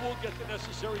 and he will get the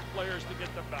necessary players to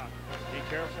get them back. Be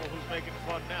careful who's making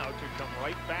fun now. It could come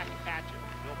right back at you.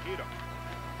 Bill Peter.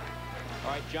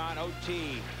 All right, John,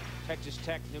 OT. Texas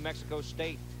Tech, New Mexico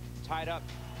State tied up.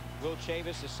 Will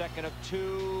Chavis, the second of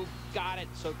two. Got it.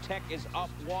 So Tech is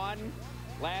up 1.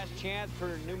 Last chance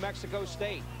for New Mexico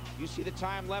State. You see the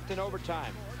time left in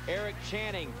overtime. Eric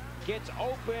Channing gets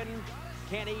open.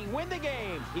 Can he win the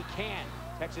game? He can.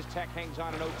 Texas Tech hangs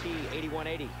on an OT,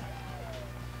 81-80.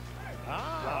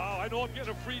 Wow, I know I'm getting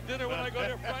a free dinner when I go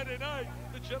there Friday night.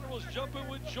 The General's jumping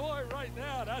with joy right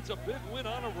now. That's a big win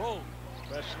on a road.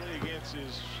 Especially against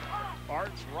his arch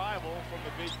rival from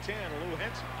the Big Ten, Lou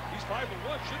Henson. He's 5-1,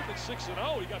 should have been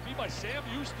 6-0. He got beat by Sam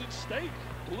Houston State.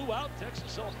 Blew out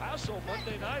Texas El Paso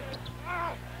Monday night.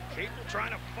 Capel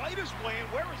trying to fight his way in.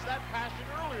 Where was that passion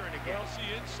earlier in the game? Well, see,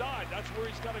 inside. That's where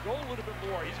he's got to go a little bit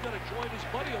more. He's got to join his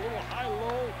buddy a little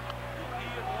high-low.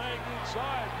 Ian Lang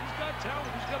inside. He's got talent.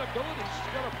 He's got abilities.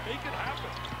 He's got to make it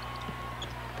happen.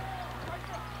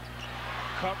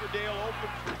 Coverdale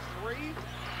open for 3.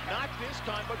 Not this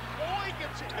time, but Moy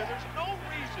gets in there. There's no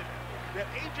reason that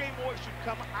A.J. Moy should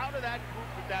come out of that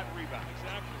group with that rebound.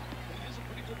 Exactly. He is a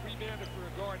pretty good rebounder for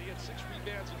a guard. He had 6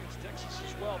 rebounds against Texas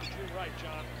as well, but you're right,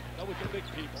 John. Not with the big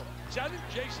people. See, I think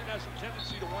Jason has a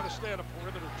tendency to want to stay on the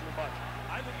perimeter too much.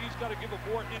 I think he's got to give a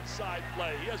more inside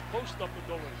play. He has post-up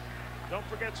ability. Don't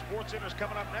forget, SportsCenter's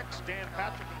coming up next. Dan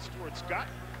Patrick and Stuart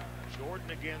Scott.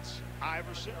 Jordan against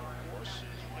Iverson, of course.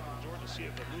 Jordan to see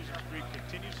if the losing streak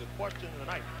continues. The question of the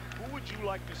night: who would you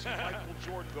like to see Michael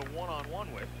Jordan go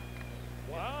one-on-one with?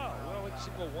 Wow, well, I'd like to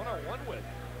see him go one-on-one with.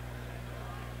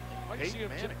 I'd like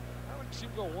to see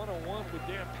him go one-on-one with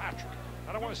Dan Patrick.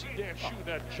 I don't want to see Dan shooting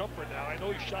that jumper now. I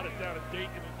know he shot it down at Dayton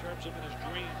in terms of in his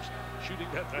dreams, shooting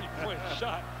that three-point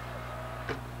shot.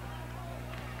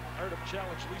 I heard him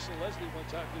challenge Lisa Leslie one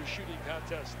time to a shooting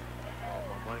contest. Oh,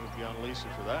 my money would be on Lisa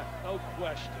for that. No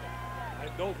question. I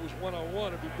know if it was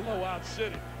one-on-one, it'd be blowout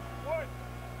city. What?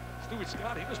 Stuart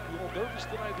Scott, he must be all nervous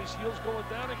tonight. His heel's going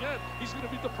down again. He's going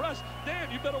to be depressed. Dan,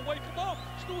 you better wake him up.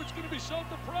 Stuart's going to be so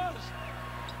depressed.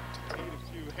 Need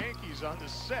a few hankies on the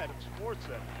set of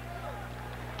SportsCenter.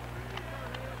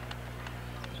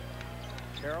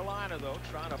 Carolina, though,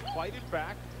 trying to fight it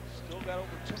back. Still got over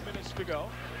 2 minutes to go.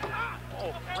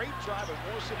 Oh, great drive of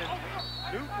Morrison, and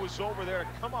Newt was over there to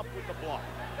come up with the block.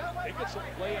 They get some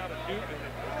play out of Newton,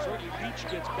 and certainly Leach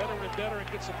gets better and better and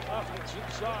gets some confidence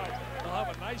inside. They'll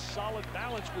have a nice, solid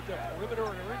balance with their perimeter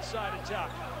and their inside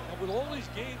attack. And with all these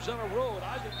games on the road,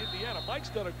 I think Indiana, Mike's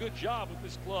done a good job with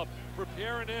this club,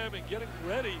 preparing them and getting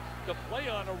ready to play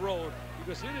on the road,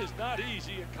 because it is not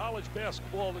easy in college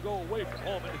basketball to go away from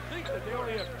home. And to think that they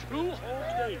only have 2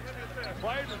 home days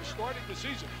prior to starting the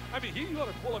season. I mean, he ought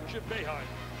to call up Jim Boeheim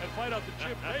and find out the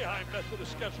Jim Boeheim method of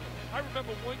scheduling. I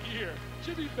remember one year,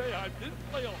 Jimmy Boeheim didn't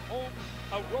play a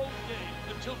road game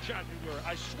until January.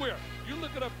 I swear. You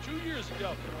look it up 2 years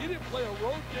ago. He didn't play a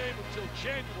road game until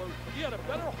January. He had a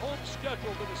better home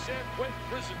schedule than the San Quentin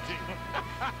prison team.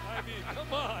 I mean,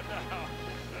 come on now.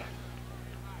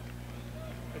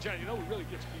 And John, you know what really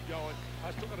gets me going? I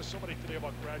was talking to somebody today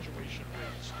about graduation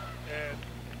rates. And,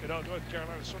 you know, North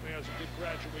Carolina certainly has a good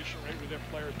graduation rate with their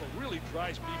players, but really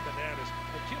drives me bananas.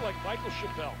 A kid like Michael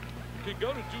Chappelle can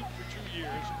go to Duke for 2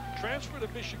 years, transfer to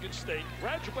Michigan State,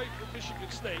 graduate from Michigan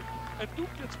State, and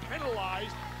Duke gets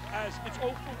penalized as it's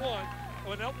 0 for 1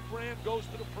 when Elton Brand goes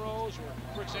to the pros, or,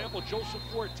 for example, Joseph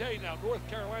Forte. Now, North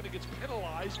Carolina gets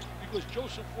penalized because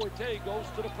Joseph Forte goes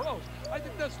to the pros. I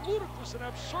think that's ludicrous and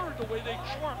absurd the way they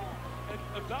chart and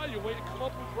evaluate and come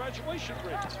up with graduation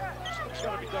rates. Something's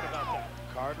got to be done about that.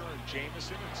 Carter and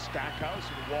Jamison and Stackhouse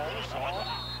and Wallace all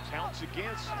counts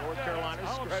against North Carolina's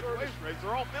graduation rates.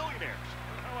 They're all millionaires.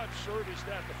 How absurd is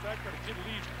that? The fact that a kid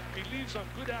leaves, he leaves on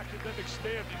good academic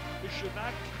standing, it should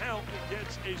not count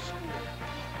against a school.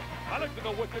 I'd like to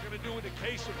know what they're going to do in the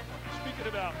case of, speaking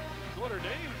about Notre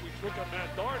Dame, we look at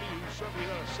Matt Doherty, who certainly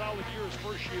had a solid year his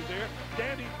first year there.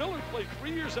 Danny Miller played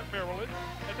 3 years at Maryland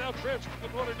and now transferred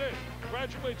to Notre Dame.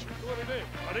 Graduates from Notre Dame.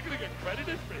 Are they going to get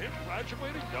credited for him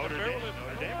graduating from Maryland?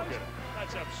 Notre Dame will get it.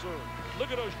 That's absurd.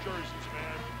 Look at those jerseys,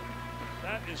 man.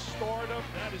 That is stardom.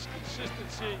 That is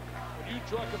consistency. When you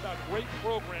talk about great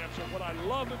programs, and what I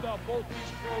love about both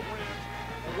these programs,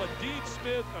 and what Dean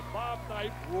Smith and Bob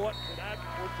Knight brought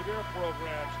to their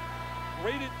programs,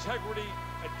 great integrity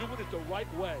and doing it the right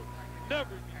way.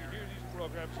 Never do you hear these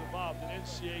programs involved in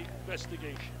NCAA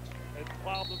investigations and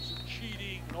problems and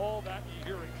cheating and all that you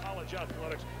hear in college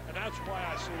athletics, and that's why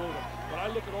I salute them. When I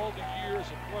look at all the years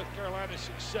of North Carolina's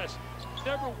success,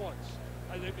 never once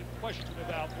have they been questioned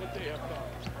about what they have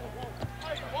done.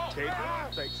 Taker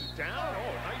takes it down.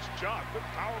 Oh, nice job. Good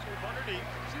power move underneath.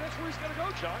 See, that's where he's got to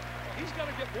go, John. He's got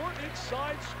to get more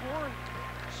inside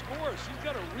scores. He's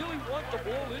got to really want the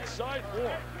ball inside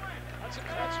more. That's a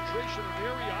concentration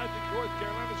area I think North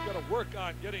Carolina's got to work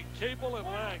on, getting Cable and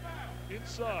Lang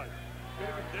inside,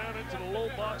 getting them down into the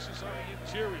low boxes on the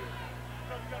interior.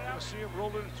 You're going to see him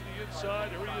rolling into the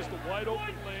inside. There he is, the wide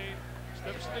open lane.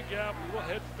 Steps in the gap, little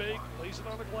head fake, lays it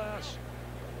on the glass.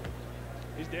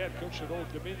 His dad coached at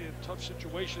Old Dominion, tough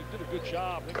situation, did a good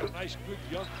job. They got a nice, good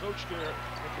young coach there.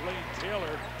 And Blaine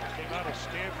Taylor came out of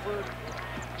Stanford.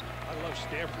 I love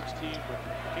Stanford's team with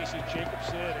Casey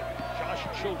Jacobson and Josh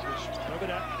Childress. Remember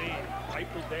that name,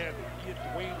 Diaper Dandy. He and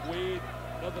Dwayne Wade,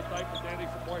 another Diaper Dandy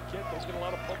from Marquette. Don't get a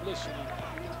lot of publicity.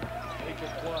 They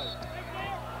can play.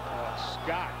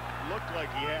 Scott looked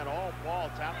like he had all ball,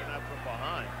 tapping that from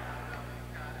behind.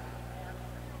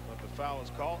 Foul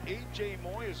is called. A.J.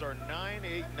 Moy is our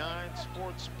 989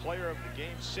 sports player of the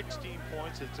game. 16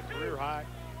 points. It's a career high,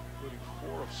 including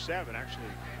 4 of 7.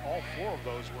 Actually, all 4 of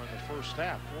those were in the first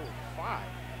half. 4 of 5 in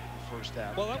the first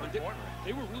half. Well,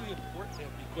 they were really important then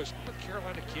because North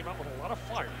Carolina came out with a lot of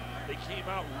fire. They came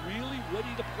out really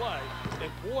ready to play,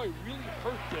 and Moy really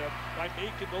hurt them by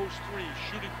making those threes,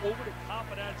 shooting over the top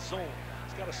of that zone.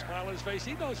 He's got a smile on his face.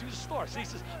 He knows he's a star. So he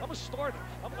says, I'm a star.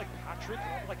 I'm like Patrick.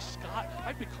 I'm like Scott.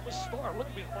 I've become a star. Look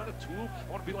at me. I'm on a tube. I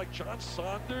want to be like John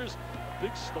Saunders, a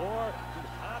big star, do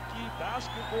hockey,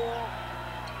 basketball.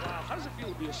 Wow. How does it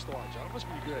feel to be a star, John? It must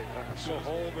be great. Go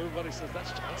home. Everybody says,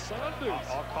 that's John Saunders.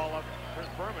 I'll call up Chris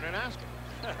Berman and ask him.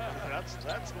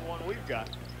 That's the one we've got.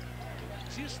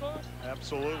 Is he a star?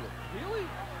 Absolutely. Really?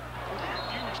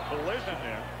 Huge collision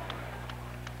there.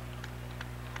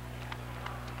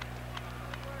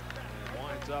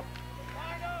 Up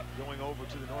going over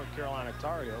to the North Carolina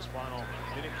Tar Heels. Final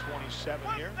minute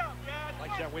 27 here. I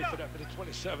can't wait for that minute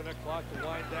 27, that clock to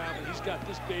wind down, and he's got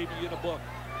this baby in the book.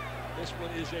 This one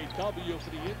is a W for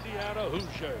the Indiana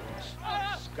Hoosiers.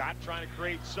 Scott trying to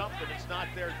create something. It's not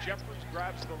there. Jeffries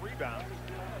grabs the rebound.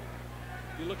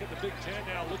 You look at the Big Ten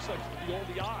now, it looks like it's the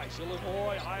only eyes.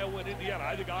 Illinois, Iowa, and Indiana.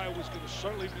 I think Iowa's going to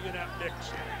certainly be in that mix.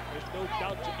 There's no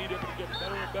doubt to me they're going to get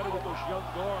better and better with those young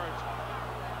guards.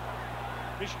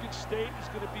 Michigan State is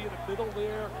going to be in the middle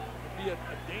there and be a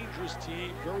dangerous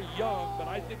team, very young, but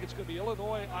I think it's going to be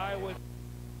Illinois, Iowa.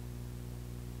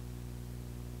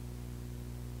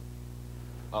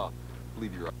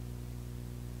 Believe you're right.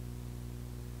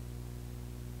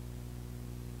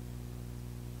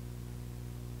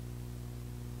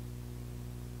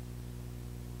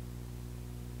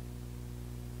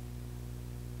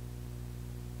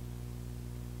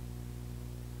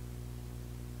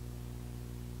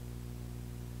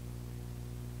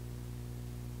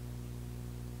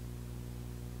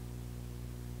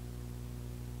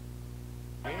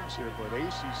 Games here, but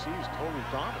ACC's total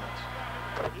dominance.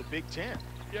 The Big Ten.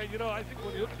 Yeah, you know, I think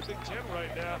when you look at the Big Ten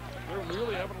right now, they're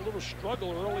really having a little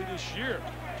struggle early this year.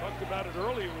 Talked about it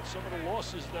earlier with some of the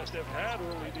losses that they've had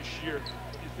early this year.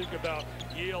 You think about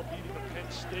Yale beating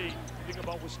Penn State. You think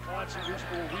about Wisconsin losing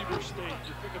to Weber State.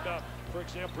 You think about, for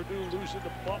example, Purdue losing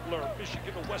to Butler,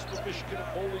 Michigan to Western Michigan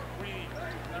and Bowling Green,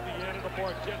 Indiana to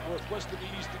Marquette, Northwestern to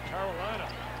Eastern Carolina.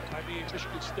 I mean,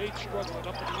 Michigan State struggling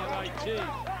up in the NIT.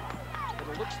 But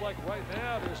it looks like right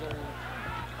now there's a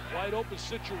wide open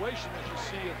situation as you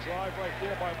see a drive right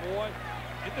there by Moy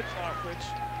in the conference.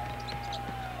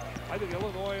 I think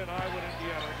Illinois and Iowa and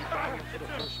Indiana will be battling for the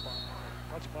first spot.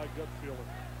 That's my gut feeling.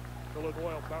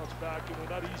 Illinois will bounce back. You know,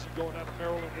 not easy going out of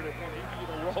Maryland where they've won 80 in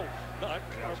a row.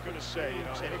 I was going to say, you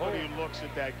know, anybody who looks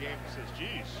at that game and says,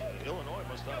 geez, Illinois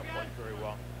must not have played very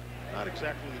well. Not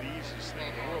exactly the easiest thing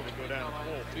in the world to go down to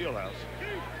Cole Fieldhouse,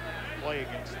 play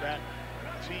against that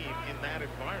team in that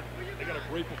environment. They got a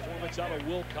great performance out of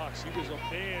Wilcox. He was a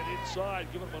man inside,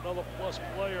 giving him another plus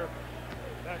player.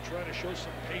 Not trying to show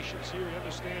some patience here. He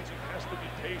understands he has to be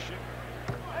patient.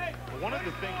 One of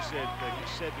the things that he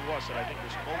said to us that I think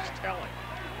was most telling,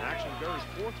 and actually very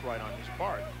forthright on his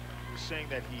part, was saying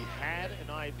that he had an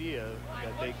idea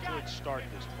that they could start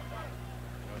this play.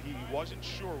 You know, he wasn't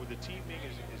sure with the team being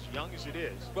as young as it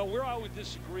is. Well, where I would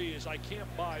disagree is I can't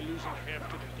buy losing to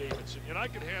Hampton and Davidson. And I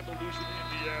can handle losing to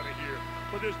Indiana here,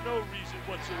 but there's no reason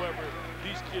whatsoever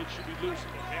these kids should be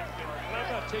losing to Hampton. And I'm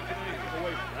not taking anything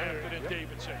away from Hampton and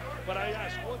Davidson. But I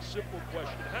ask one simple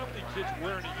question. How many kids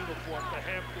wearing a uniform to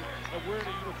Hampton and wearing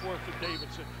a uniform to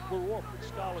Davidson were offered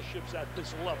scholarships at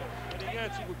this level? And the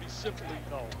answer would be simply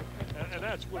no. And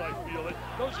that's what I feel.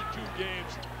 Those are two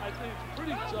games. I think it's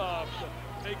pretty tough to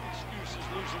make excuses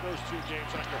losing those two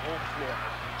games on your home floor.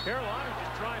 Carolina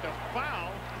just trying to foul.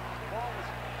 The ball was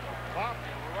popped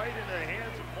right into the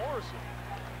hands of Morrison.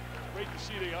 Great to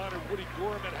see they honored Woody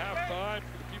Gorham at halftime.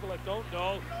 For the people that don't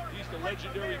know, he's the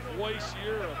legendary voice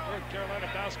here of North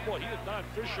Carolina basketball. He and Don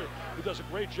Fisher, who does a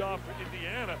great job for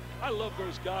Indiana. I love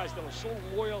those guys that are so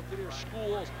loyal to their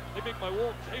schools. They make my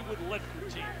own Haywood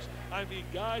Ledford teams. I mean,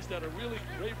 guys that are really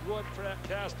great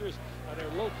broadcasters at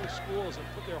their local schools and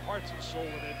put their hearts and soul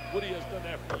in it. Woody has done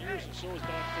that for years, and so has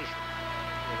Don Fisher.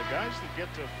 Well, the guys that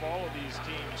get to follow these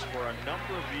teams for a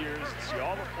number of years, to see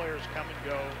all the players come and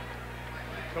go,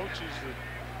 the coaches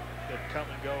that come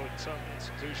and go at some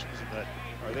institutions and that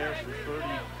are there for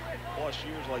 30+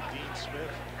 years, like Dean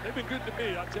Smith. They've been good to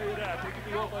me, I'll tell you that. They give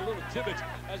me all my little tidbits,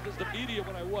 as does the media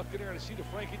when I walk in there and I see the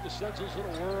Frankie DeCenzo's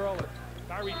little whirl and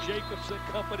Barry Jacobs and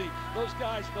company. Those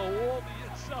guys know all the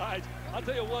insides. I'll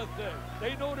tell you one thing.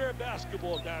 They know their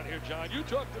basketball down here, John. You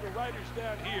talk to the writers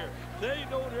down here. They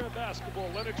know their basketball.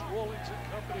 Lennox Rawlings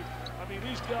and company. I mean,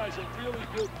 these guys are really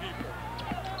good people.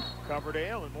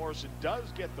 Coverdale, and Morrison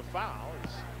does get the foul.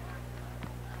 It's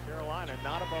Carolina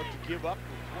not about to give up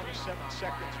with 27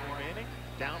 seconds remaining,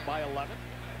 down by 11.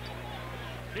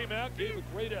 Came out, gave a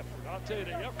great effort. I'll tell you,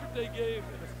 the effort they gave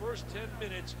in the first 10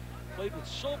 minutes, played with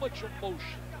so much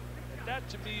emotion. And that,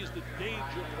 to me, is the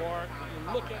danger part when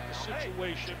you look at the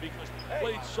situation, because they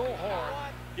played so hard,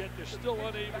 yet they're still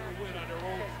unable to win on their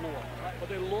own floor. But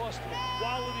they lost to a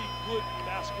quality, good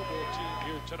basketball team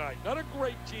here tonight. Not a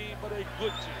great team, but a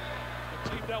good team. A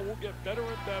team that will get better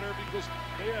and better because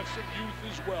they have some youth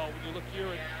as well when you look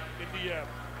here in Indiana.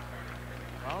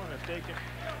 Well, and if they can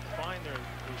find their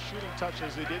shooting touch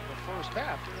as they did in the first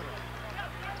half, they're going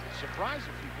to surprise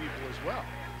a few people as well.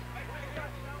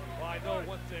 Well, I know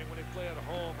one thing, when they play at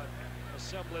home at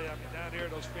Assembly, I mean, down here,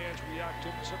 those fans react to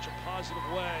them in such a positive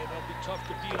way. They'll be tough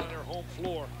to beat on their home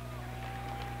floor.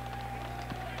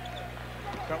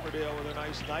 Coverdale with a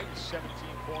nice night with 17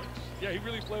 points. Yeah, he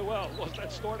really played well. Lost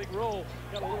that starting role.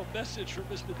 Got a little message from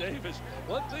Mr. Davis.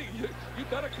 One thing, you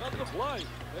better come to play.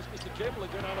 That's Mr. Cable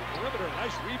again on the perimeter.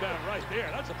 Nice rebound right there.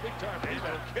 That's a big-time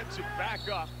rebound. Gets it back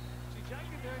up. See, Jack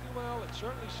Emmanuel and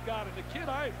certainly Scott, and the kid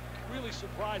I'm really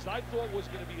surprised, I thought was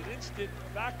going to be an instant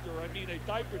factor. I mean, a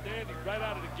diaper dandy right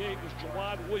out of the gate was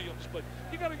Jawan Williams, but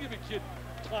you got to give a kid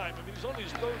time. I mean, he's only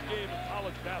his third game in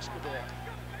college basketball.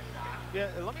 Yeah,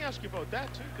 let me ask you about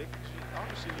that, too.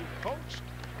 Obviously, you coached.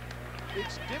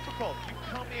 It's difficult. You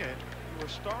come in, you were a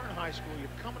star in high school, you're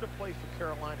coming to play for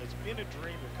Carolina. It's been a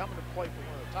dream. You're coming to play for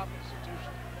one of the top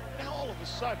institutions. Now, all of a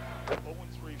sudden, 0-3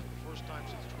 for the first time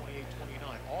since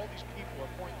 28-29. All these people are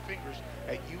pointing fingers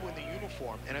at you in the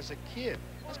uniform. And as a kid,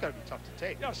 that's got to be tough to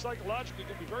take. Yeah, psychologically, it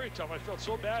can be very tough. I felt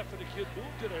so bad for the kid Boone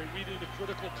today, reading the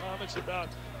critical comments about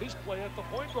his play at the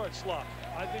point guard slot.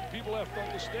 I think people have to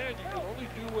understand you can only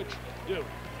do what you do.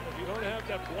 If you don't have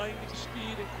that blinding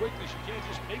speed and quickness, you can't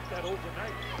just make that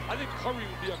overnight. I think Curry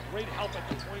would be a great help at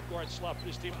the point guard slot for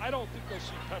this team. I don't think they'll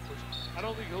see Peppers. I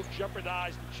don't think he'll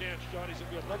jeopardize the chance Johnny's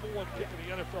going to be a #1 pick in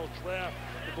the NFL draft,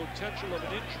 the potential of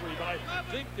an injury. But I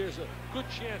think there's a good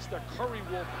chance that Curry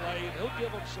will play, and he'll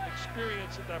give him some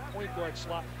experience at that point guard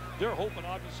slot. They're hoping,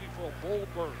 obviously, for a bowl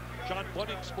berth. John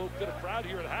Bunning spoke to the crowd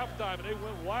here at halftime, and they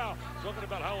went wow, talking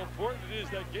about how important it is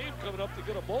that game coming up to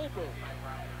get a bowl berth.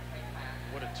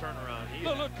 What a turnaround he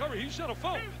is. Look, Curry, he's got a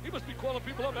phone. He must be calling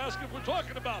people up asking if we're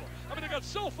talking about him. I mean, they got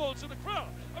cell phones in the crowd.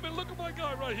 I mean, look at my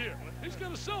guy right here. He's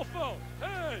got a cell phone.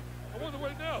 Hey, I wonder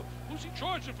right now, who's he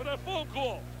charging for that phone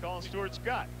call? Calling Stuart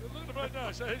Scott. Look at him right now.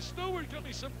 I say, hey, Stuart, give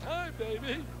me some time,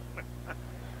 baby.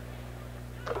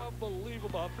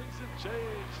 Unbelievable. Things have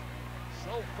changed.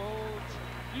 Cell phones.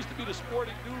 Used to be the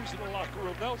Sporting News in the locker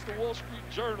room. Now it's the Wall Street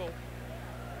Journal.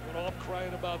 Went off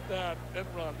crying about that.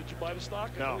 Enron, did you buy the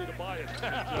stock? No. I told you to buy it.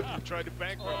 You tried to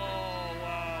bankrupt me. Oh,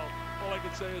 wow. All I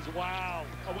can say is, wow.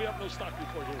 Oh, we have no stock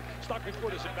report here. Stock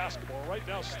report is in basketball. Right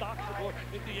now, stock for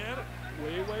Indiana,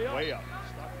 way up. Way up.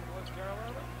 Stock for North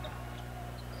Carolina.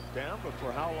 Down, but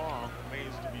for how long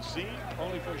remains to be seen.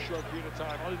 Only for a short period of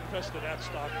time. I'll invest in that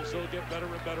stock because they'll get better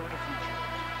and better in the future.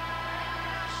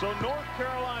 So North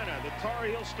Carolina, the Tar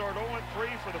Heels start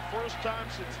 0-3 for the first time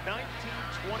since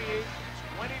 1928.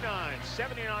 29,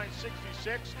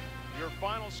 79-66. Your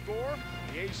final score,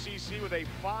 the ACC with a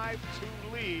 5-2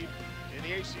 lead in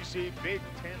the ACC Big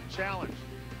Ten Challenge.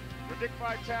 For Dick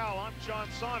Vitale, I'm John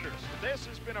Saunders. This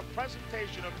has been a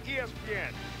presentation of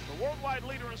ESPN, the worldwide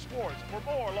leader in sports. For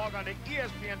more, log on to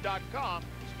ESPN.com.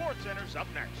 SportsCenter's up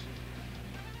next.